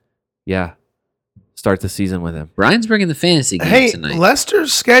price, start the season with him. Brian's bringing the fantasy game tonight.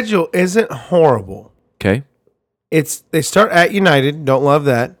 Leicester's schedule isn't horrible. Okay. They start at United. Don't love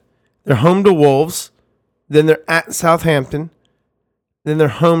that. They're home to Wolves. Then they're at Southampton. Then they're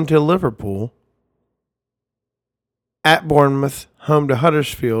home to Liverpool. At Bournemouth. Home to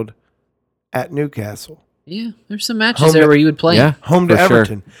Huddersfield. At Newcastle. Yeah, there's some matches there where you would play. Yeah, home to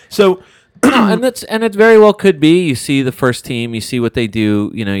Everton. Sure. So, and it very well could be. You see the first team. You see what they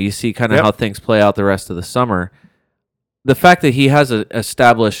do. You see kind of how things play out the rest of the summer. The fact that he has an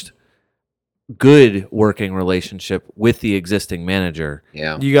established good working relationship with the existing manager,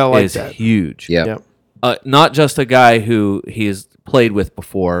 you gotta like is that. Huge. Yep. Not just a guy who he's played with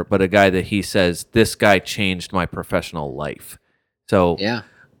before, but a guy that he says, this guy changed my professional life. So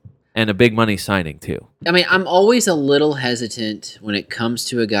and a big money signing too. I mean, I'm always a little hesitant when it comes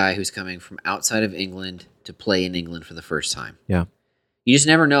to a guy who's coming from outside of England to play in England for the first time. Yeah. You just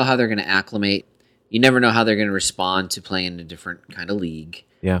never know how they're going to acclimate. You never know how they're going to respond to playing in a different kind of league.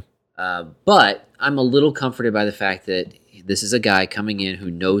 Yeah. But I'm a little comforted by the fact that this is a guy coming in who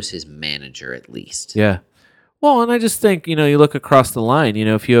knows his manager at least. Yeah. Well, and I just think, you look across the line,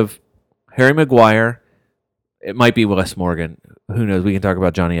 if you have Harry Maguire, it might be Wes Morgan. Who knows? We can talk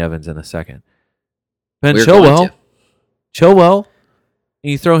about Johnny Evans in a second. Ben Chilwell,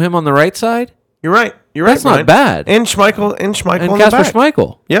 and you throw him on the right side? You're right. That's not bad. And Schmeichel And on Kasper the back.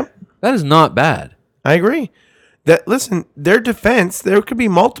 Schmeichel. Yep. That is not bad. I agree. Listen, their defense, there could be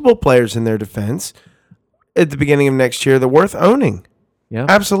multiple players in their defense at the beginning of next year that are worth owning. Yeah.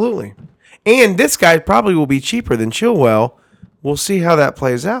 Absolutely. And this guy probably will be cheaper than Chilwell. We'll see how that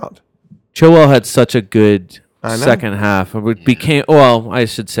plays out. Chilwell had such a good second half. I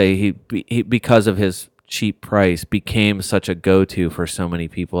should say he because of his cheap price became such a go-to for so many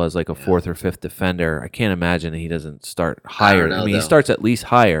people as like a fourth or fifth defender. I can't imagine he doesn't start higher. I mean, he starts at least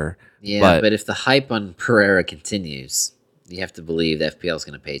higher. Yeah, but if the hype on Pereira continues, you have to believe the FPL is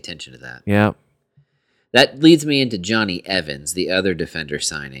going to pay attention to that. Yeah. That leads me into Johnny Evans, the other defender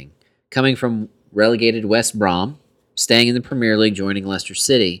signing. Coming from relegated West Brom, staying in the Premier League, joining Leicester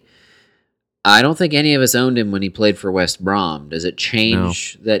City. I don't think any of us owned him when he played for West Brom. Does it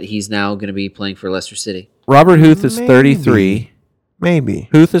change that he's now going to be playing for Leicester City? Robert Huth is 33. Maybe.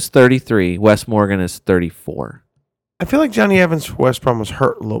 Huth is 33. Wes Morgan is 34. I feel like Johnny Evans for West Brom was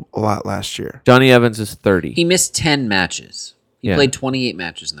hurt a lot last year. Johnny Evans is 30. He missed 10 matches. He played 28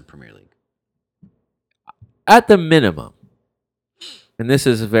 matches in the Premier League. At the minimum, and this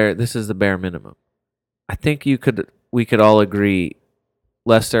is the bare minimum, I think we could all agree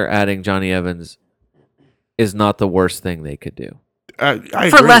Leicester adding Johnny Evans is not the worst thing they could do. I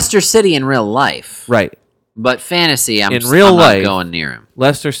for agree. Leicester City in real life. Right. But fantasy, I'm life, not going near him.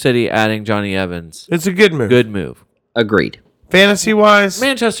 Leicester City adding Johnny Evans. It's a good move. Good move. Agreed. Fantasy-wise?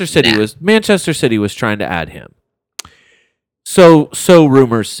 Manchester City was trying to add him. So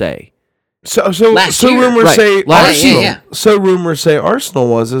rumors say. So Last year. rumors Right. say Last Arsenal. year. So rumors say Arsenal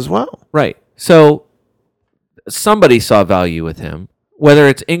was as well. Right. So somebody saw value with him. Whether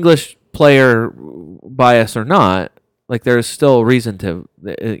it's English player bias or not, like there's still a reason to,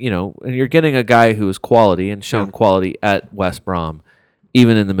 and you're getting a guy who is quality and shown quality at West Brom,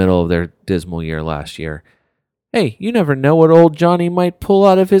 even in the middle of their dismal year last year. Hey, you never know what old Johnny might pull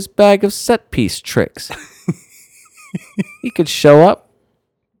out of his bag of set-piece tricks. He could show up.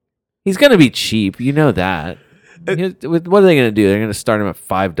 He's going to be cheap. You know that. What are they going to do? They're going to start him at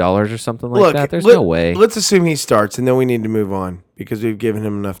 $5 or something like that? There's no way. Let's assume he starts, and then we need to move on because we've given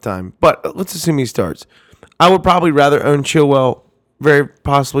him enough time. But let's assume he starts. I would probably rather own Chilwell, very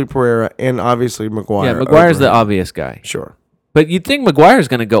possibly Pereira, and obviously Maguire. Yeah, Maguire's the obvious guy. Sure. But you'd think Maguire's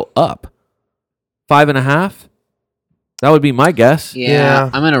going to go up. 5.5? That would be my guess. Yeah,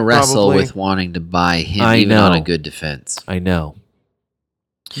 I'm going to wrestle probably. with wanting to buy him I even know. on a good defense. I know.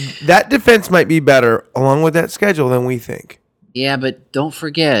 That defense might be better along with that schedule than we think. Yeah, but don't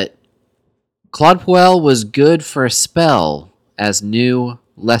forget, Claude Puel was good for a spell as new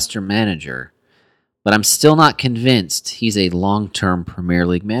Leicester manager, but I'm still not convinced he's a long-term Premier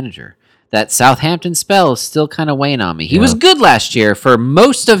League manager. That Southampton spell is still kind of weighing on me. He was good last year for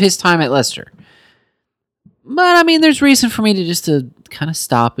most of his time at Leicester. But I mean, there's reason for me to kind of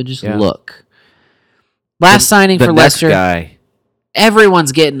stop and just Yeah. look. Last signing The for next Leicester. guy.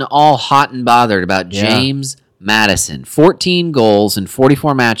 Everyone's getting all hot and bothered about Yeah. James Madison. 14 goals in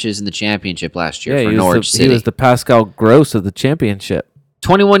 44 matches in the championship last year for Norwich City. He was the Pascal Gross of the championship.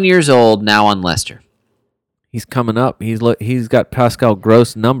 21 years old, now on Leicester. He's coming up. He's got Pascal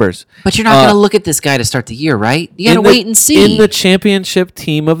Gross numbers. But you're not going to look at this guy to start the year, right? You got to In the- wait and see. In the championship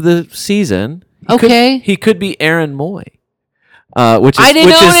team of the season, Okay. he could be Aaron Moy. Which I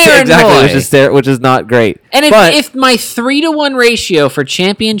didn't own Aaron Moy. which is not great. And But- if my 3-to-1 ratio for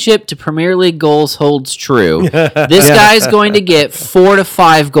championship to Premier League goals holds true, this guy's going to get 4 to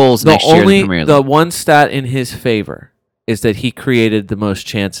 5 goals next year in the Premier League. The one stat in his favor is that he created the most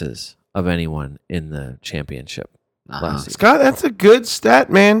chances of anyone in the championship last season. Scott, that's a good stat,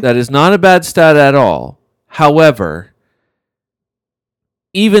 man. That is not a bad stat at all. However,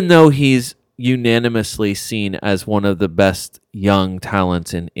 even though he's unanimously seen as one of the best young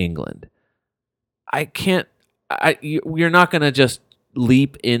talents in England, you're not going to just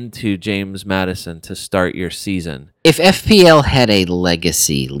leap into James Madison to start your season. If FPL had a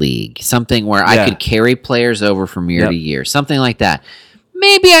legacy league, something where I Yeah. could carry players over from year Yep. to year, something like that,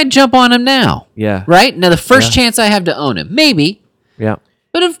 maybe I'd jump on him now. Yeah. Right? Now, the first chance I have to own him, maybe. Yeah.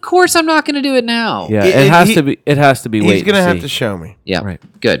 But of course, I'm not going to do it now. Yeah. It- It has he- to be. It has to be. He's going to have to show me. Yeah. Right.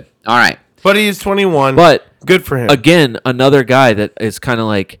 Good. All right. But he is 21. But good for him. again, another guy that is kind of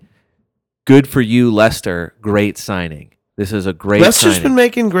like, good for you, Leicester. Great signing. This is a great Leicester's signing. been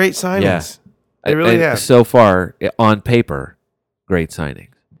making great signings. Yeah. They really And have. so far, on paper, great signing.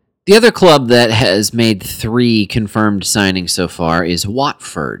 The other club that has made 3 confirmed signings so far is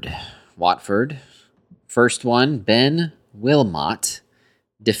Watford. Watford. First one, Ben Wilmot,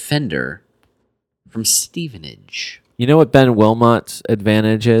 defender from Stevenage. You know what Ben Wilmot's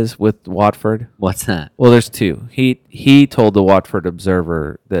advantage is with Watford? What's that? Well, there's 2. He told the Watford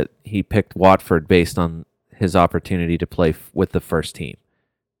Observer that he picked Watford based on his opportunity to play with the first team.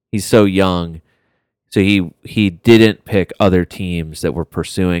 He's so young, so he didn't pick other teams that were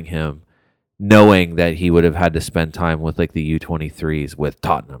pursuing him, knowing that he would have had to spend time with like the U23s with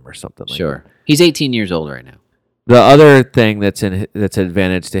Tottenham or something like that. Sure. He's 18 years old right now. The other thing that's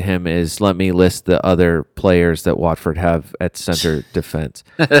advantage to him is, let me list the other players that Watford have at center defense.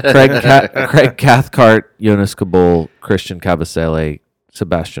 Craig Cathcart, Jonas Kabul, Christian Kabasele,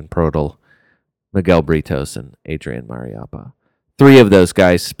 Sebastian Prodl, Miguel Britos, and Adrian Mariappa. 3 of those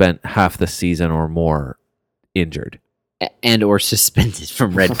guys spent half the season or more injured. And or suspended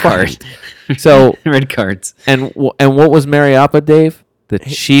from red cards. So red cards. and what was Mariappa, Dave? The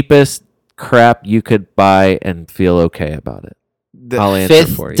cheapest crap you could buy and feel okay about it. I'll answer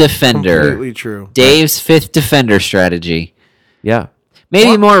for 5th you. defender. Completely true. Dave's 5th defender strategy. Yeah.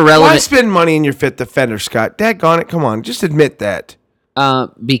 Maybe more Why relevant spend money in your 5th defender, Scott? Daggone it. Come on. Just admit that.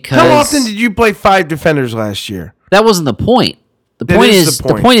 because How often did you play 5 defenders last year? that wasn't the point. The That point is is the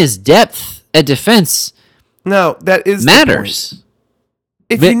point. the point is depth at defense No, that is matters. The point.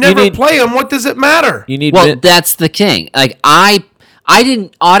 If You you never need- play them, what does it matter? You need Well, that's the thing. Like I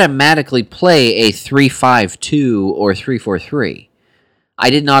didn't automatically play a 3-5-2 or 3-4-3. I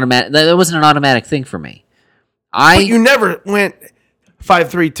didn't automatic. That wasn't an automatic thing for me. But you never went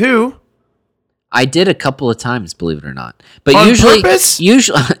 5-3-2. I did a couple of times, believe it or not. But On usually, purpose?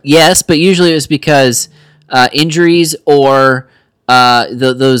 yes, but usually it was because injuries or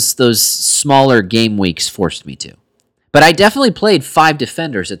those smaller game weeks forced me to. But I definitely played 5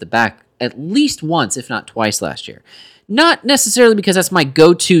 defenders at the back at least once, if not twice, last year. Not necessarily because that's my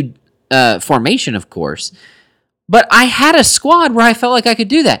go-to formation, of course, but I had a squad where I felt like I could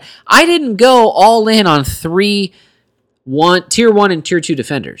do that. I didn't go all in on tier 1 and tier 2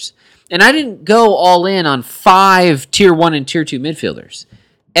 defenders. And I didn't go all in on 5 tier 1 and tier 2 midfielders.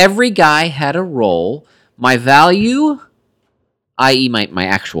 Every guy had a role. My value, i.e. my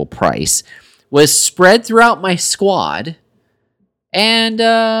actual price, was spread throughout my squad, and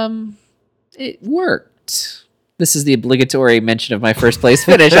it worked. This is the obligatory mention of my first place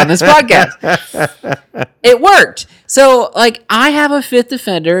finish on this podcast. It worked. So, like, I have a 5th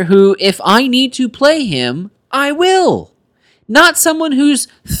defender who, if I need to play him, I will. Not someone who's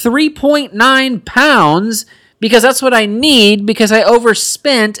 3.9 pounds, because that's what I need because I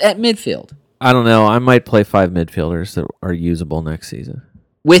overspent at midfield. I don't know. I might play 5 midfielders that are usable next season.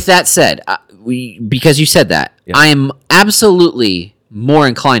 With that said, because you said that, Yeah. I am absolutely more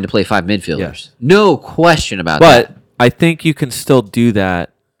inclined to play 5 midfielders. Yes. No question about that. But I think you can still do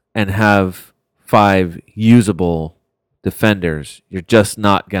that and have 5 usable defenders. You're just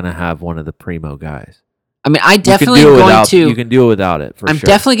not going to have one of the primo guys. I mean, I You can definitely do am it going without, to. You can do it without it, for I'm sure.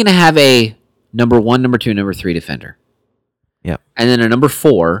 definitely going to have a number 1, number 2, number 3 defender. Yeah. And then a number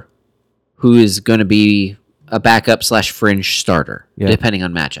 4 who is going to be a backup / fringe starter, depending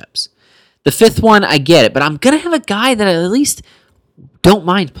on matchups. The 5th one, I get it, but I'm going to have a guy that I at least don't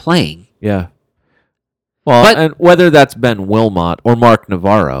mind playing. Yeah. Well, and whether that's Ben Wilmot or Mark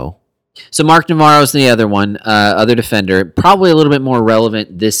Navarro. So Mark Navarro's the other one, other defender, probably a little bit more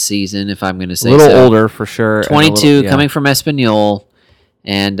relevant this season, if I'm going to say so. A little older for sure. 22, coming from Espanyol,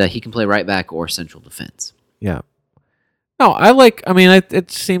 and he can play right back or central defense. Yeah. No,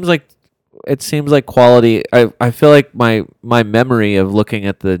 it seems like quality. I feel like my memory of looking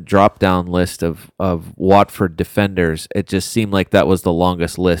at the drop down list of Watford defenders, it just seemed like that was the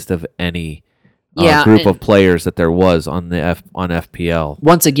longest list of any group of players that there was on FPL.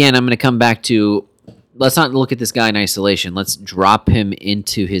 Once again, I'm going to come back to, let's not look at this guy in isolation. Let's drop him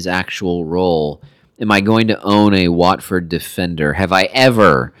into his actual role. Am I going to own a Watford defender? Have I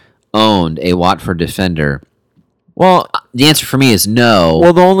ever owned a Watford defender? Well, the answer for me is no.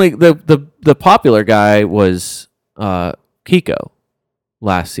 Well, the popular guy was Kiko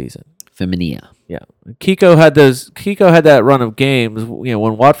last season. Feminia. Yeah, Kiko had that run of games.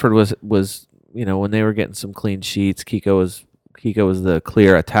 When Watford was when they were getting some clean sheets, Kiko was the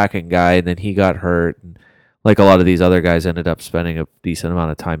clear attacking guy, and then he got hurt. And like a lot of these other guys, ended up spending a decent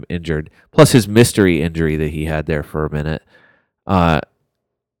amount of time injured. Plus his mystery injury that he had there for a minute. I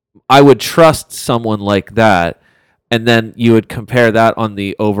would trust someone like that. And then you would compare that on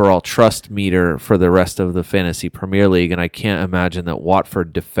the overall trust meter for the rest of the Fantasy Premier League, and I can't imagine that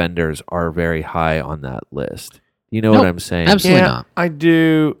Watford defenders are very high on that list. You know what I'm saying? Absolutely not. I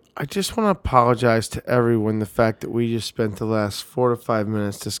do. I just want to apologize to everyone the fact that we just spent the last 4 to 5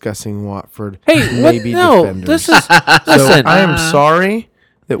 minutes discussing Watford. Hey, maybe defenders. This is listen. I am sorry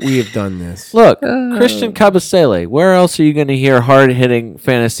that we have done this. Look, Christian Kabasele. Where else are you going to hear hard-hitting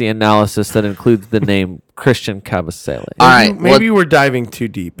fantasy analysis that includes the name Christian Kabasele? All right, maybe we're diving too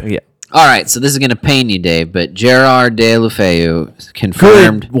deep. Yeah. All right, so this is going to pain you, Dave, but Gerard Deulofeu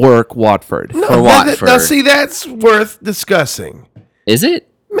confirmed. Good work, Watford. For Watford. Now, see, that's worth discussing. Is it?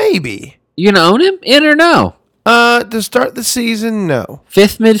 Maybe. You going to own him? In or no? To start the season, no.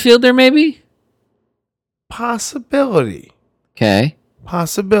 5th midfielder, maybe? Possibility. Okay.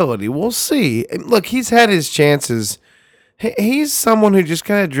 Possibility. We'll see. Look, he's had his chances. He's someone who just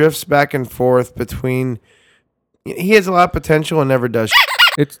kind of drifts back and forth between. He has a lot of potential and never does.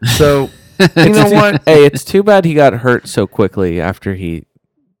 So, you know what? Hey, it's too bad he got hurt so quickly after he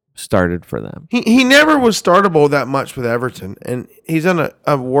started for them. He never was startable that much with Everton, and he's on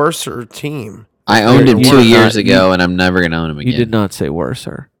a worser team. I owned him 2 years ago, and I'm never going to own him again. You did not say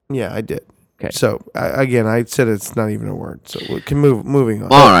worser. Yeah, I did. Okay. So, again, I said it's not even a word. So, we can moving on.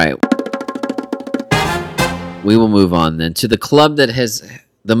 All right. We will move on then to the club that has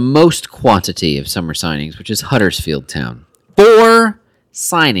the most quantity of summer signings, which is Huddersfield Town. 4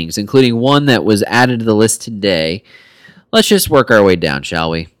 signings, including one that was added to the list today. Let's just work our way down,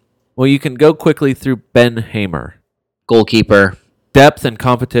 shall we? Well, you can go quickly through Ben Hamer. Goalkeeper. Depth and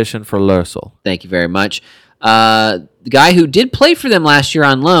competition for Lursel. Thank you very much. The guy who did play for them last year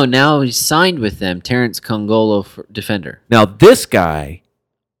on loan, now he's signed with them, Terence Congolo, defender. Now, this guy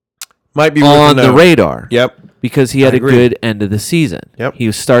might be on the radar. Yep. Because he had a good end of the season. Yep.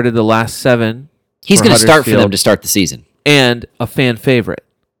 He started the last 7. He's going to start for them to start the season. And a fan favorite.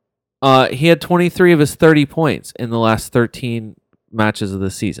 He had 23 of his 30 points in the last 13 matches of the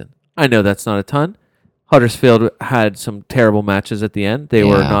season. I know that's not a ton. Huddersfield had some terrible matches at the end. They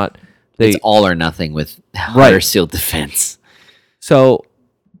were not... It's all or nothing with Huddersfield defense. So,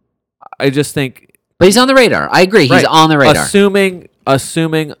 I just think... But he's on the radar. I agree. He's on the radar.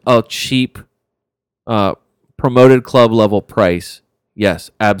 Assuming a cheap promoted club level price, yes,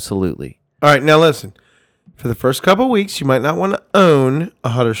 absolutely. All right, now listen. For the first couple of weeks, you might not want to own a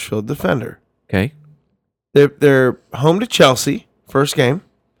Huddersfield defender. Okay. They're home to Chelsea, first game.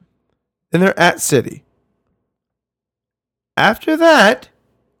 Then they're at City. After that,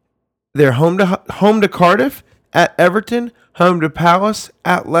 they're home to Cardiff, at Everton, home to Palace,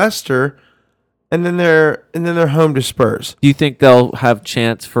 at Leicester, and then they're home to Spurs. Do you think they'll have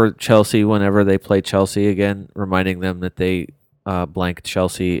chance for Chelsea whenever they play Chelsea again, reminding them that they blanked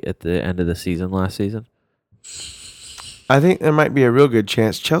Chelsea at the end of the season last season? I think there might be a real good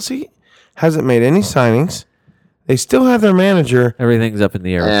chance. Chelsea hasn't made any signings. They still have their manager. Everything's up in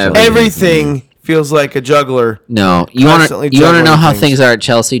the air. Everything feels like a juggler. No, you want to know how things are at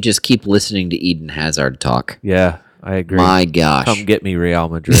Chelsea? Just keep listening to Eden Hazard talk. Yeah, I agree. My gosh, come get me, Real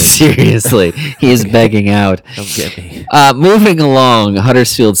Madrid. Seriously, he is begging out. Come get me. Moving along,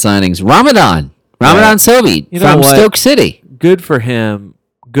 Huddersfield signings. Ramadan Sobhi from Stoke City. Good for him.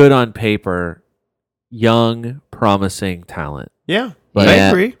 good on paper, young, promising talent. Yeah, But- I Yeah.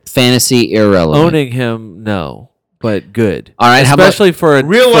 agree. Fantasy irrelevant. Owning him, no, but good. All right, how about- especially for a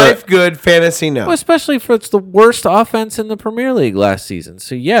Real for- life good, fantasy no. Well, especially for it's the worst offense in the Premier League last season.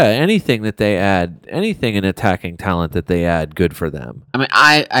 So yeah, anything that they add, anything in attacking talent that they add, good for them. I mean,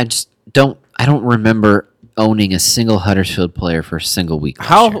 I just don't remember owning a single Huddersfield player for a single week.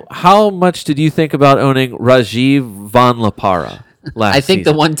 last year. How much did you think about owning Rajiv Van Lapara last I think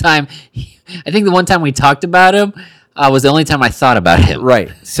season? the one time we talked about him was the only time I thought about him. Right.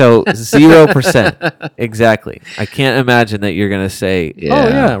 So 0%. Exactly. I can't imagine that you're going to say, Yeah. oh,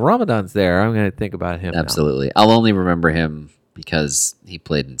 yeah, Ramadan's there. I'm going to think about him now." Absolutely. I'll only remember him because he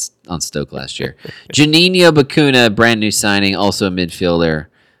played on Stoke last year. Janino Bakuna, brand new signing, also a midfielder.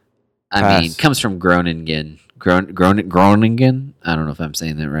 I mean, Pass. comes from Groningen. Groningen? I don't know if I'm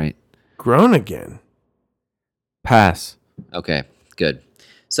saying that right. Grown again. Pass. Okay, good.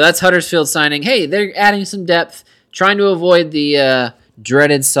 So that's Huddersfield signing. Hey, they're adding some depth, trying to avoid the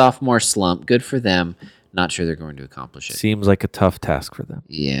dreaded sophomore slump. Good for them. Not sure they're going to accomplish it. Seems like a tough task for them.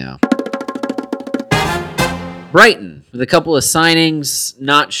 Yeah. Brighton, with a couple of signings.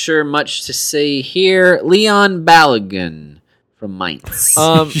 Not sure much to say here. Leon Balogun from Mainz.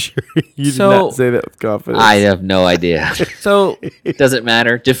 Sure, you did so- not say that with confidence. I have no idea. So Doesn't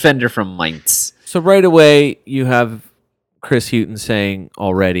matter. Defender from Mainz. So right away, you have Chris Hughton saying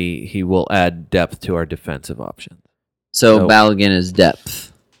already he will add depth to our defensive options. So So- Balogun is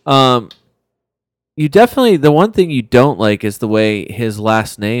depth. You definitely, the one thing you don't like is the way his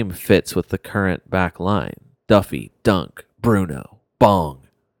last name fits with the current back line. Duffy, Dunk, Bruno, Bong,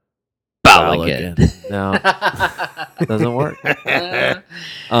 Balogun. No, doesn't work.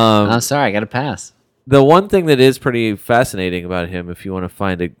 I'm sorry, I got to pass. The one thing that is pretty fascinating about him, if you want to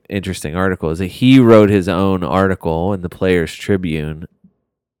find an interesting article, is that he wrote his own article in the Players Tribune.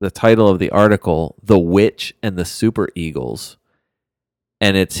 The title of the article, The Witch and the Super Eagles.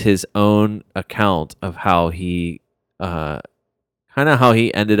 And it's his own account of how he, how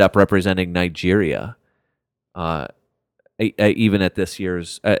he ended up representing Nigeria, even at this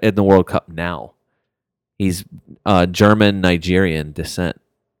year's, in the World Cup now. He's German-Nigerian descent.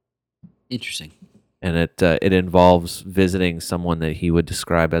 Interesting. And it involves visiting someone that he would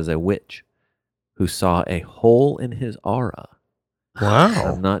describe as a witch who saw a hole in his aura.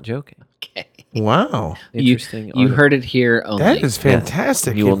 Wow. I'm not joking. Okay. Wow. Interesting. You article. heard it here only. That is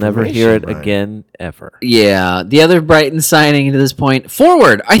fantastic. You will never hear it information, Ryan. again ever. Yeah. The other Brighton signing to this point,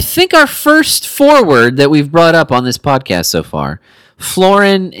 forward. I think our first forward that we've brought up on this podcast so far.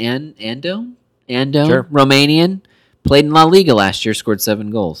 Florin Ando, Sure. Romanian, played in La Liga last year, scored 7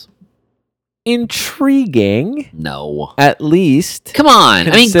 goals. Intriguing, No. at least. Come on.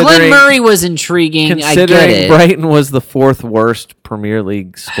 I mean, Glenn Considering- Murray was intriguing. I get Considering it. Brighton was the 4th worst Premier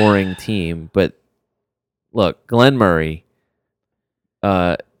League scoring team, but look, Glenn Murray,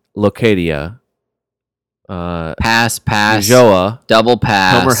 Locadia, Pass. Joa, Double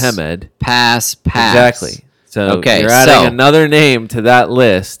pass. Homer Hemed. Pass. Exactly. So Okay, you're adding so- another name to that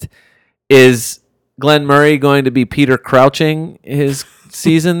list. Is Glenn Murray going to be Peter Crouching his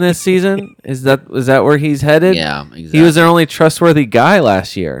season this season? Is that where he's headed? Yeah, exactly. He was their only trustworthy guy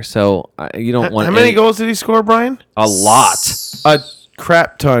last year, so you don't want How many goals did he score, Brian? A lot, A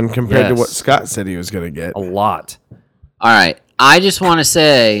crap ton compared to Yes. what Scott said he was going to get. a lot. All right. I just want to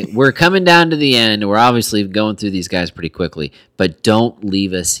say we're coming down to the end. We're obviously going through these guys pretty quickly, but don't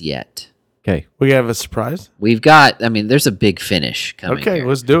leave us yet. Okay, We have a surprise. We've got, I mean, there's a big finish coming. Okay, here.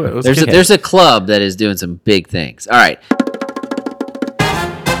 let's do it. Let's There's get there's a club that is doing some big things. All right.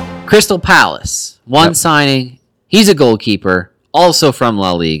 Crystal Palace, one signing. He's a goalkeeper, also from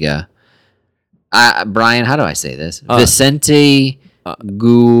La Liga. Brian, how do I say this? Vicente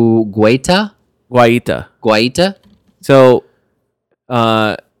Guaita? Guaita. Guaita? So,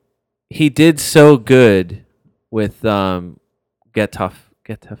 he did so good with Getafe.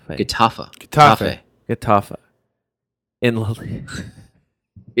 Getafe. Getafe. In La Liga.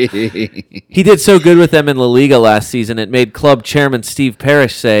 Getafe. He did so good with them in La Liga last season. It made club chairman Steve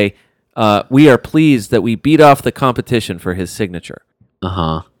Parrish say, "We are pleased that we beat off the competition for his signature.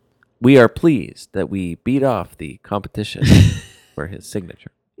 Uh-huh. We are pleased that we beat off the competition for his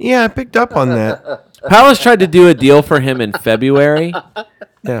signature." Yeah, I picked up on that. Palace tried to do a deal for him in February.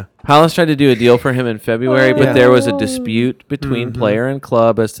 Yeah. Palace tried to do a deal for him in February, but Yeah. there was a dispute between player and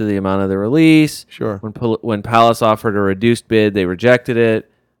club as to the amount of the release. Sure. When Palace offered a reduced bid, they rejected it.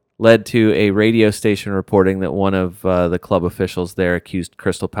 Led to a radio station reporting that one of the club officials there accused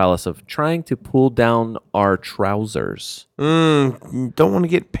Crystal Palace of trying to pull down our trousers. Don't want to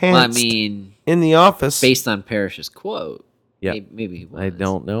get Well, I pantsed mean, in the office. based on Parrish's quote. Yeah, Maybe he was. I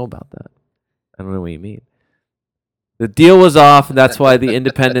don't know about that. I don't know what you mean. The deal was off, and that's why the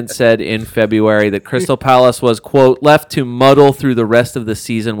Independent said in February that Crystal Palace was, quote, left to muddle through the rest of the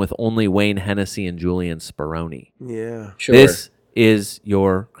season with only Wayne Hennessy and Julian Speroni. Yeah. Sure. This is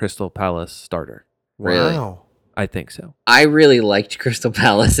your Crystal Palace starter. Really? Wow. I think so. I really liked Crystal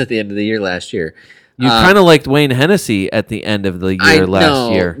Palace at the end of the year last year. You kind of liked Wayne Hennessy at the end of the year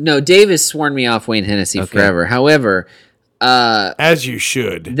last year. No, Dave has sworn me off Wayne Hennessy forever. However, as you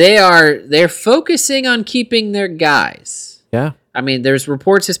should. they're focusing on keeping their guys. Yeah. I mean, there's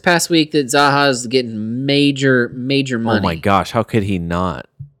reports this past week that Zaha's getting major money. Oh my gosh, how could he not?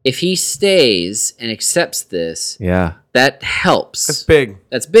 If he stays and accepts this, Yeah. that helps. That's big.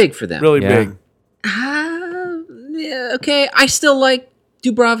 That's big for them. Really Yeah. big. Yeah, okay, I still like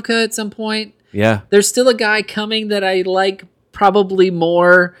Dubravka at some point. Yeah. There's still a guy coming that I like probably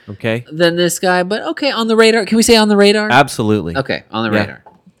more Okay. than this guy, but okay, on the radar. Can we say on the radar? Absolutely. Okay, on the Yeah. radar.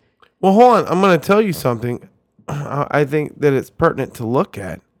 Well, hold on. I'm going to tell you something. I think that it's pertinent to look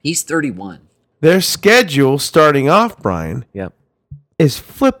at. He's 31. Their schedule starting off, Brian, Yep. is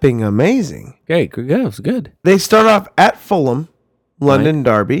flipping amazing. Okay. Good. It was good. They start off at Fulham, London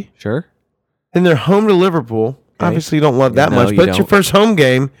Derby. Sure. Then they're home to Liverpool. Okay. Obviously, you don't love that No, much, you but it's your don't. first home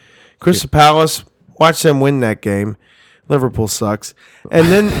game. Crystal Palace. Watch them win that game. Liverpool sucks. And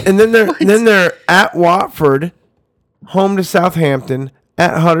then they're at Watford, home to Southampton,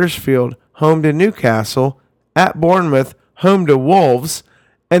 at Huddersfield, home to Newcastle, at Bournemouth, home to Wolves,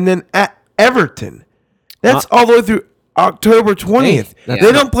 and then at Everton. That's all the way through October 20th. Hey,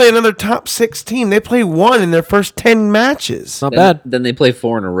 they don't play another top 6 team. They play one in their first 10 matches. Not bad. Then they play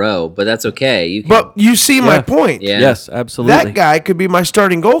 4 in a row, but that's okay. You can, But you see my Yeah. point. Yeah. Yes, absolutely. That guy could be my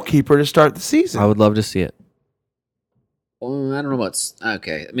starting goalkeeper to start the season. I would love to see it. Well, I don't know what's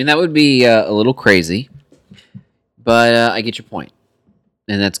okay. I mean, that would be a little crazy, but I get your point,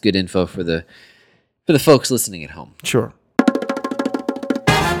 and that's good info for the folks listening at home. Sure.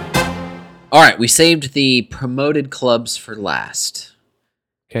 All right, we saved the promoted clubs for last.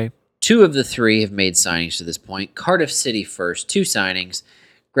 Okay. 2 of the 3 have made signings to this point. Cardiff City first, 2 signings.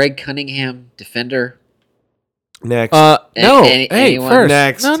 Greg Cunningham, defender. Next. No. Hey, anyone? first.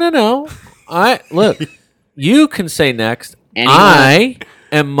 Next. No. Look. You can say next. Anyone? I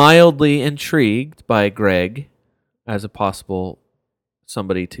am mildly intrigued by Greg as a possible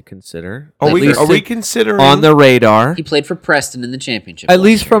somebody to consider. are At we least considering on the radar? He played for Preston in the championship. At last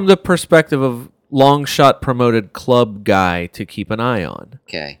least year. from the perspective of long shot promoted club guy to keep an eye on.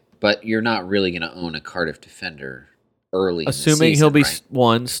 Okay, but you're not really going to own a Cardiff defender early. Assuming in the season, he'll be right?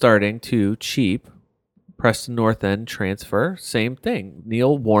 1 starting, 2 cheap. Preston North End transfer, same thing.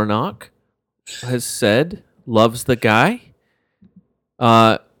 Neil Warnock has said loves the guy.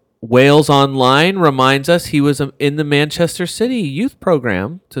 Wales Online reminds us he was in the Manchester City youth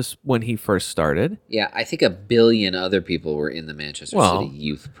program when he first started. Yeah, I think 1 billion other people were in the Manchester Well, City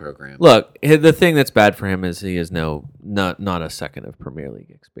youth program. Look, the thing that's bad for him is he has not a second of Premier League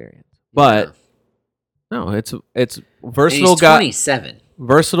experience. But no, it's and versatile he's guy. 27.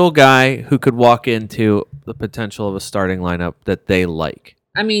 Versatile guy who could walk into the potential of a starting lineup that they like.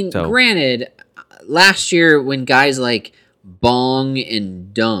 I mean, So- granted, last year when guys like Bong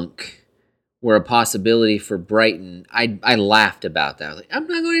and Dunk were a possibility for Brighton, I laughed about that. I was like, I'm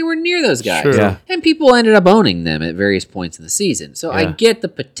not going anywhere near those guys. Sure. Yeah. And people ended up owning them at various points in the season. So I Yeah. get the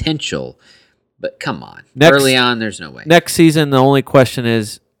potential, but come on. Next- Early on, there's no way. Next season, the only question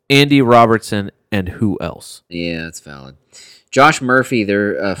is Andy Robertson and who else? Yeah, that's valid. Josh Murphy,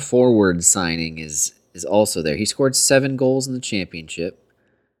 their forward signing, is also there. He scored 7 goals in the championship.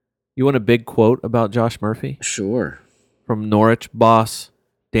 You want a big quote about Josh Murphy? Sure. From Norwich boss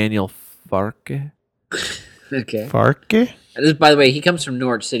Daniel Farke. Okay. Farke? By the way, he comes from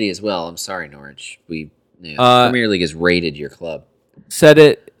Norwich City as well. I'm sorry, Norwich. The Premier League has raided your club. Said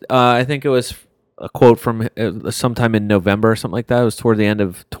it, I think it was a quote from sometime in November or something like that. It was toward the end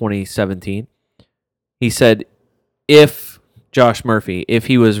of 2017. He said, if Josh Murphy, if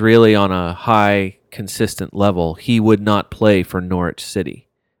he was really on a high, consistent level, he would not play for Norwich City.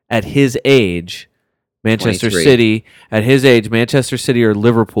 At his age, Manchester 23. City, at his age, Manchester City or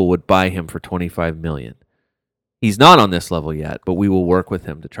Liverpool would buy him for $25 million. He's not on this level yet, but we will work with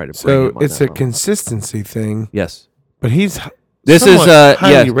him to try to bring So him on it's that a level. consistency thing, Yes. but he's This is somewhat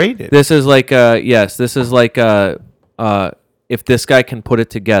highly yes. rated. This is like yes. This is like if this guy can put it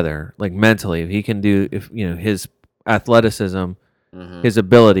together, like mentally, if he can do, if his athleticism, his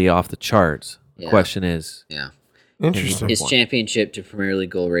ability off the charts. Yeah. Question is, Yeah. Interesting. His championship to Premier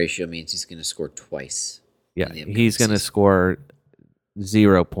League goal ratio means he's going to score twice. yeah, in the upcoming he's going to season. score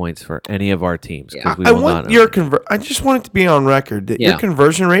 0 points for any of our teams. Yeah. We I will want not your I just want it to be on record that Yeah. your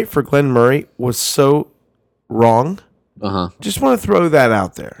conversion rate for Glenn Murray was so wrong. Just want to throw that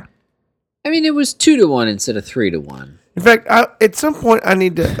out there. I mean, it was 2-1 instead of 3-1. In fact, at some point, I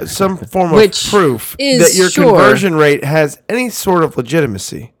need some form of Which proof is that your sure. conversion rate has any sort of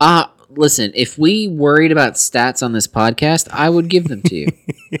legitimacy. Listen, if we worried about stats on this podcast, I would give them to you.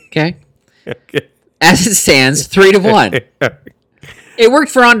 Okay? As it stands, 3-1. It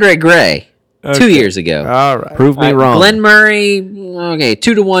worked for Andre Gray 2 years ago. All right. prove me wrong. Glenn Murray, okay,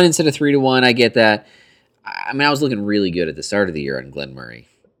 2-1 instead of 3-1. I get that. I mean, I was looking really good at the start of the year on Glenn Murray.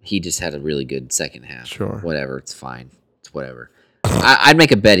 He just had a really good second half. Sure. Whatever. It's fine. It's whatever. I'd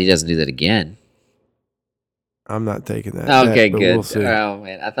make a bet he doesn't do that again. I'm not taking that. Okay, bet, but good. We'll see. Oh,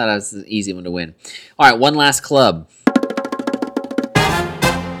 man. I thought I was an easy one to win. All right, one last club.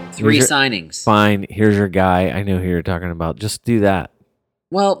 3 Here's signings. Fine. Here's your guy. I know who you're talking about. Just do that.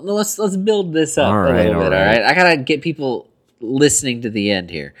 Well, let's build this up a little bit, all right? I got to get people listening to the end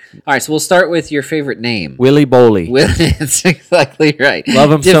here. All right, so we'll start with your favorite name. Willie Boley. That's exactly right.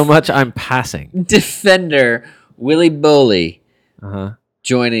 Love him so much, I'm passing. Defender Willie Boley Uh-huh.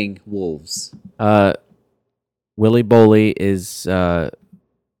 joining Wolves. Willie Boley is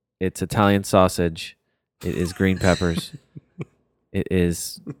it's Italian sausage. It is green peppers. It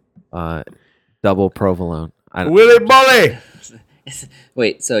is double provolone. Willie Boley.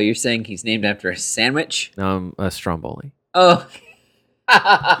 Wait, so you're saying he's named after a sandwich? A Stromboli. Oh,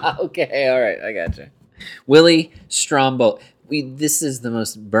 okay, all right, I gotcha. Willie Strombo. This is the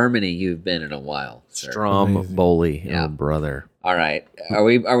most Berman-y you've been in a while, sir. Stromboli, Yeah. oh brother. All right, are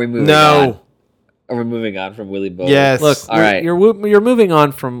we moving on? No. Are we moving on from Willie Boley? Yes. Look, All right. you're moving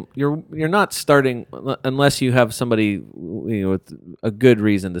on from you're not starting unless you have somebody with a good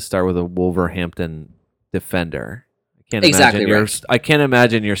reason to start with a Wolverhampton defender. Exactly right. I can't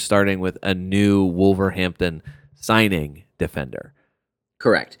imagine you're starting with a new Wolverhampton signing defender.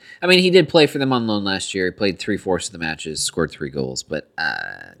 Correct. I mean, he did play for them on loan last year. He played 3/4 of the matches, scored 3 goals, but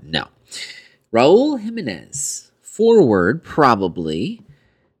no. Raul Jimenez, forward, probably.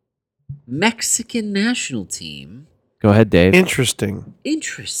 Mexican national team. Go ahead, Dave. Interesting.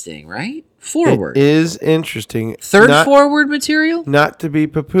 Interesting, right? Forward. It is interesting. Third Not- forward material? Not to be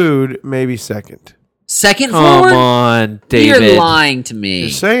poo-pooed, maybe second. Second Come forward? on, David. You're lying to me.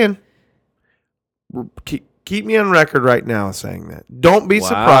 Just saying. Keep me on record right now saying that. Don't be Wow,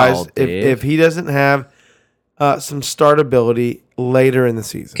 surprised Dave. if he doesn't have some startability later in the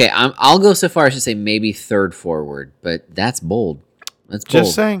season. Okay, I'll go so far as to say maybe third forward, but that's bold. That's bold.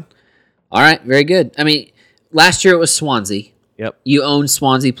 Just saying. All right, very good. I mean, last year it was Swansea. Yep. You own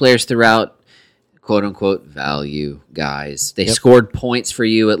Swansea players throughout, quote unquote, value guys. They Yep. scored points for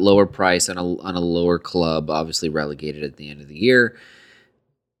you at lower price on a lower club, obviously relegated at the end of the year.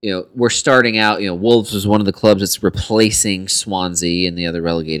 You know, we're starting out, Wolves was one of the clubs that's replacing Swansea and the other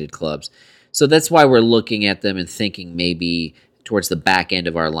relegated clubs. So that's why we're looking at them and thinking maybe towards the back end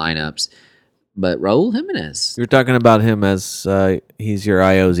of our lineups. But Raul Jimenez. You're talking about him as he's your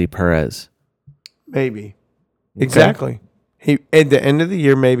Iosi Perez. Maybe. Exactly. He at the end of the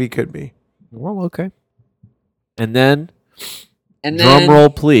year maybe could be. Well, okay. And then And drum then roll,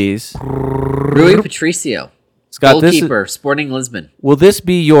 please. Rui Patricio, Scott, goalkeeper, Sporting Lisbon. will this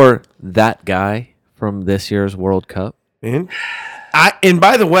be your that guy from this year's World Cup? And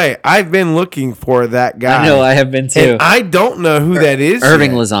by the way, I've been looking for that guy. I know, I have been too. And I don't know who that is.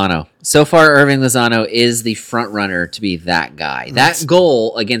 Irving yet. Lozano. So far, Irving Lozano is the front runner to be that guy. That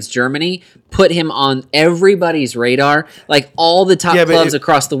goal against Germany put him on everybody's radar. Like all the top Yeah, but clubs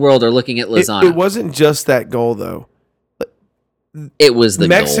across the world are looking at Lozano. It wasn't just that goal though. It was the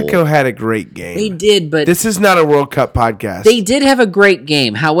Mexico goal. had a great game. They did, but This is not a World Cup podcast. they did have a great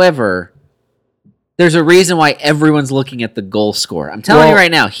game. However, there's a reason why everyone's looking at the goal score. I'm telling you Well-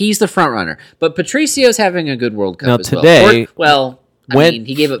 right now, he's the front runner. But Patricio's having a good World Cup Now, as today- well. I when- mean,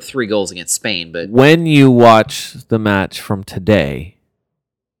 he gave up 3 goals against Spain, but When you watch the match from today,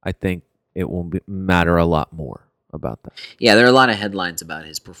 I think it will matter a lot more about that. yeah, there are a lot of headlines about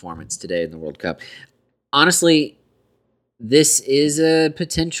his performance today in the World Cup. Honestly, this is a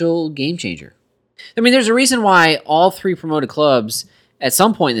potential game changer. I mean, there's a reason why all 3 promoted clubs at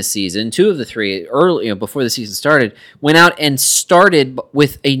some point this season, 2 of the 3 early, before the season started, went out and started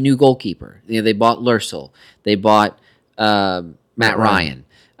with a new goalkeeper. They bought Lursel, they bought Matt Ryan.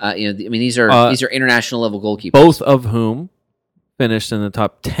 These are international level goalkeepers. Both of whom finished in the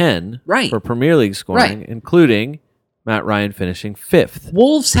top 10 Right. for Premier League scoring, Right. including Matt Ryan finishing 5th.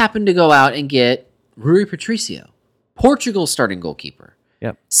 Wolves happened to go out and get Rui Patricio, Portugal's starting goalkeeper.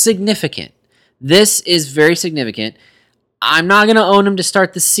 Yep. Significant. This is very significant. I'm not going to own him to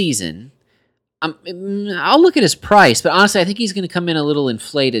start the season. I'll look at his price, but honestly, I think he's going to come in a little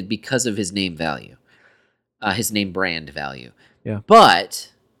inflated because of his name value, his name brand value. Yeah.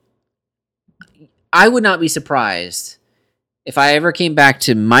 But I would not be surprised if I ever came back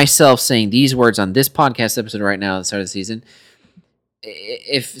to myself saying these words on this podcast episode right now at the start of the season.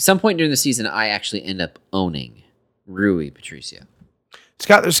 If some point during the season I actually end up owning Rui Patricio.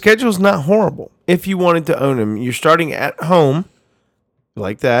 Scott, their schedule's not horrible. If you wanted to own him, you're starting at home,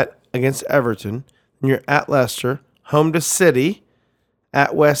 like that, against Everton. And you're at Leicester, home to City,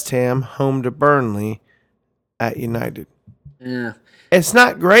 at West Ham, home to Burnley, at United. Yeah. It's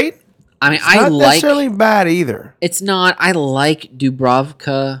not great. I mean, It's not necessarily bad either. It's not. I like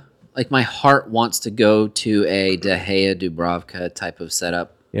Dubravka. Like, my heart wants to go to a De Gea Dubravka type of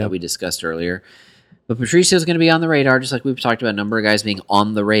setup that we discussed earlier. But Patricio's going to be on the radar, just like we've talked about a number of guys being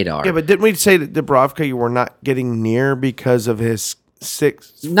on the radar. Yeah, but didn't we say that Dubravka you were not getting near because of his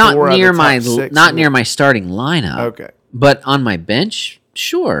not near my starting lineup. Okay. But on my bench,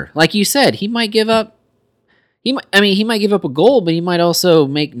 sure. Like you said, he might give up. He might give up a goal, but he might also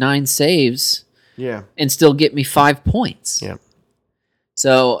make 9 saves. Yeah. And still get me 5 points. Yeah.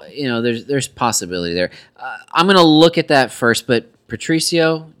 So, there's possibility there. I'm going to look at that first, but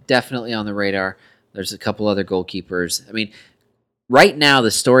Patricio, definitely on the radar. There's a couple other goalkeepers. I mean, right now,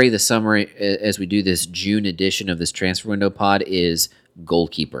 the story of the summer, as we do this June edition of this transfer window pod, is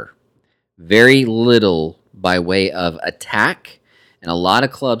goalkeeper. Very little by way of attack, and a lot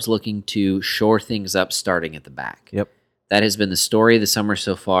of clubs looking to shore things up starting at the back. Yep. That has been the story of the summer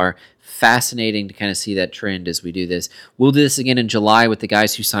so far. Fascinating to kind of see that trend as we do this. We'll do this again in July with the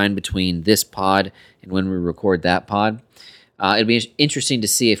guys who signed between this pod and when we record that pod. It'll be interesting to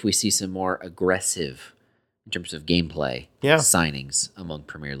see if we see some more aggressive, in terms of gameplay, signings among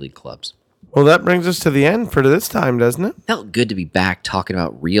Premier League clubs. Well, that brings us to the end for this time, doesn't it? Felt good to be back talking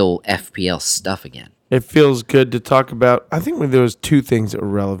about real FPL stuff again. It feels good to talk about. I think there was 2 things that were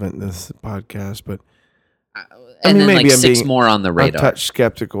relevant in this podcast, but and then maybe like 6 more on the radar. I'm touch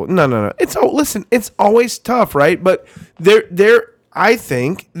skeptical. No. Listen, it's always tough, right? But I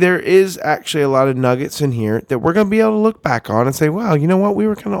think there is actually a lot of nuggets in here that we're going to be able to look back on and say, wow, you know what? We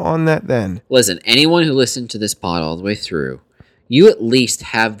were kind of on that then. Listen, anyone who listened to this pod all the way through, you at least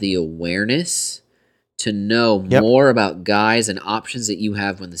have the awareness to know more about guys and options that you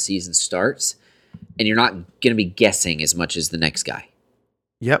have when the season starts, and you're not going to be guessing as much as the next guy.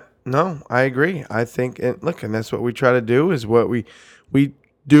 Yep. No, I agree. I think, and that's what we try to do is what we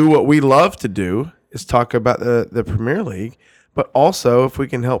do what we love to do is talk about the Premier League. But also, if we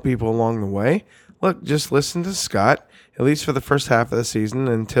can help people along the way, just listen to Scott, at least for the first half of the season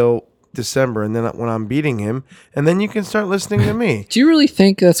until December, and then when I'm beating him, and then you can start listening to me. Do you really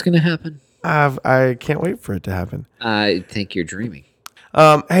think that's going to happen? I can't wait for it to happen. I think you're dreaming.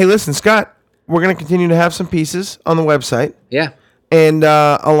 Hey, listen, Scott, we're going to continue to have some pieces on the website. Yeah. And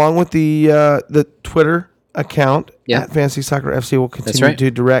along with the Twitter account at Fantasy Soccer FC, we'll continue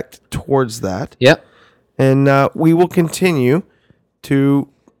to direct towards that. Yep. And we will continue to...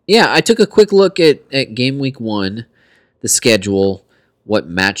 Yeah, I took a quick look at Game Week 1, the schedule, what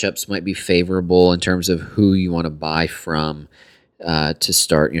matchups might be favorable in terms of who you want to buy from to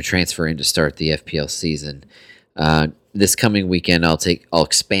start, transfer in to start the FPL season. This coming weekend, I'll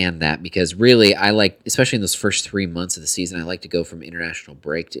expand that because really I like, especially in those first 3 months of the season, I like to go from international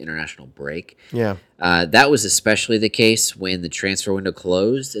break to international break. Yeah. That was especially the case when the transfer window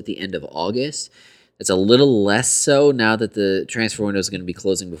closed at the end of August. It's a little less so now that the transfer window is going to be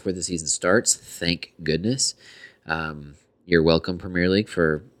closing before the season starts. Thank goodness. You're welcome, Premier League,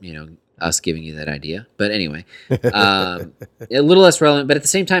 for us giving you that idea. But anyway, a little less relevant, but at the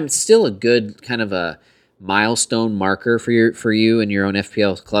same time, it's still a good kind of a milestone marker for you and your own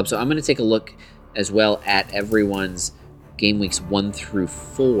FPL club. So I'm going to take a look as well at everyone's game weeks 1 through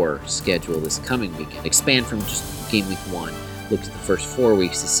 4 schedule this coming weekend. Expand from just game week 1. Look at the first 4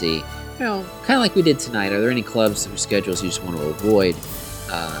 weeks to see, kind of like we did tonight. Are there any clubs whose schedules you just want to avoid?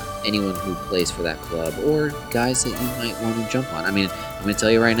 Anyone who plays for that club or guys that you might want to jump on. I mean, I'm going to tell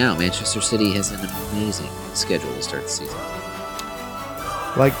you right now, Manchester City has an amazing schedule to start the season.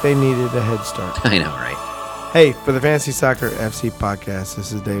 Like they needed a head start. I know, right? Hey, for the Fantasy Soccer FC podcast,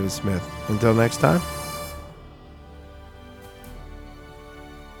 this is David Smith. Until next time.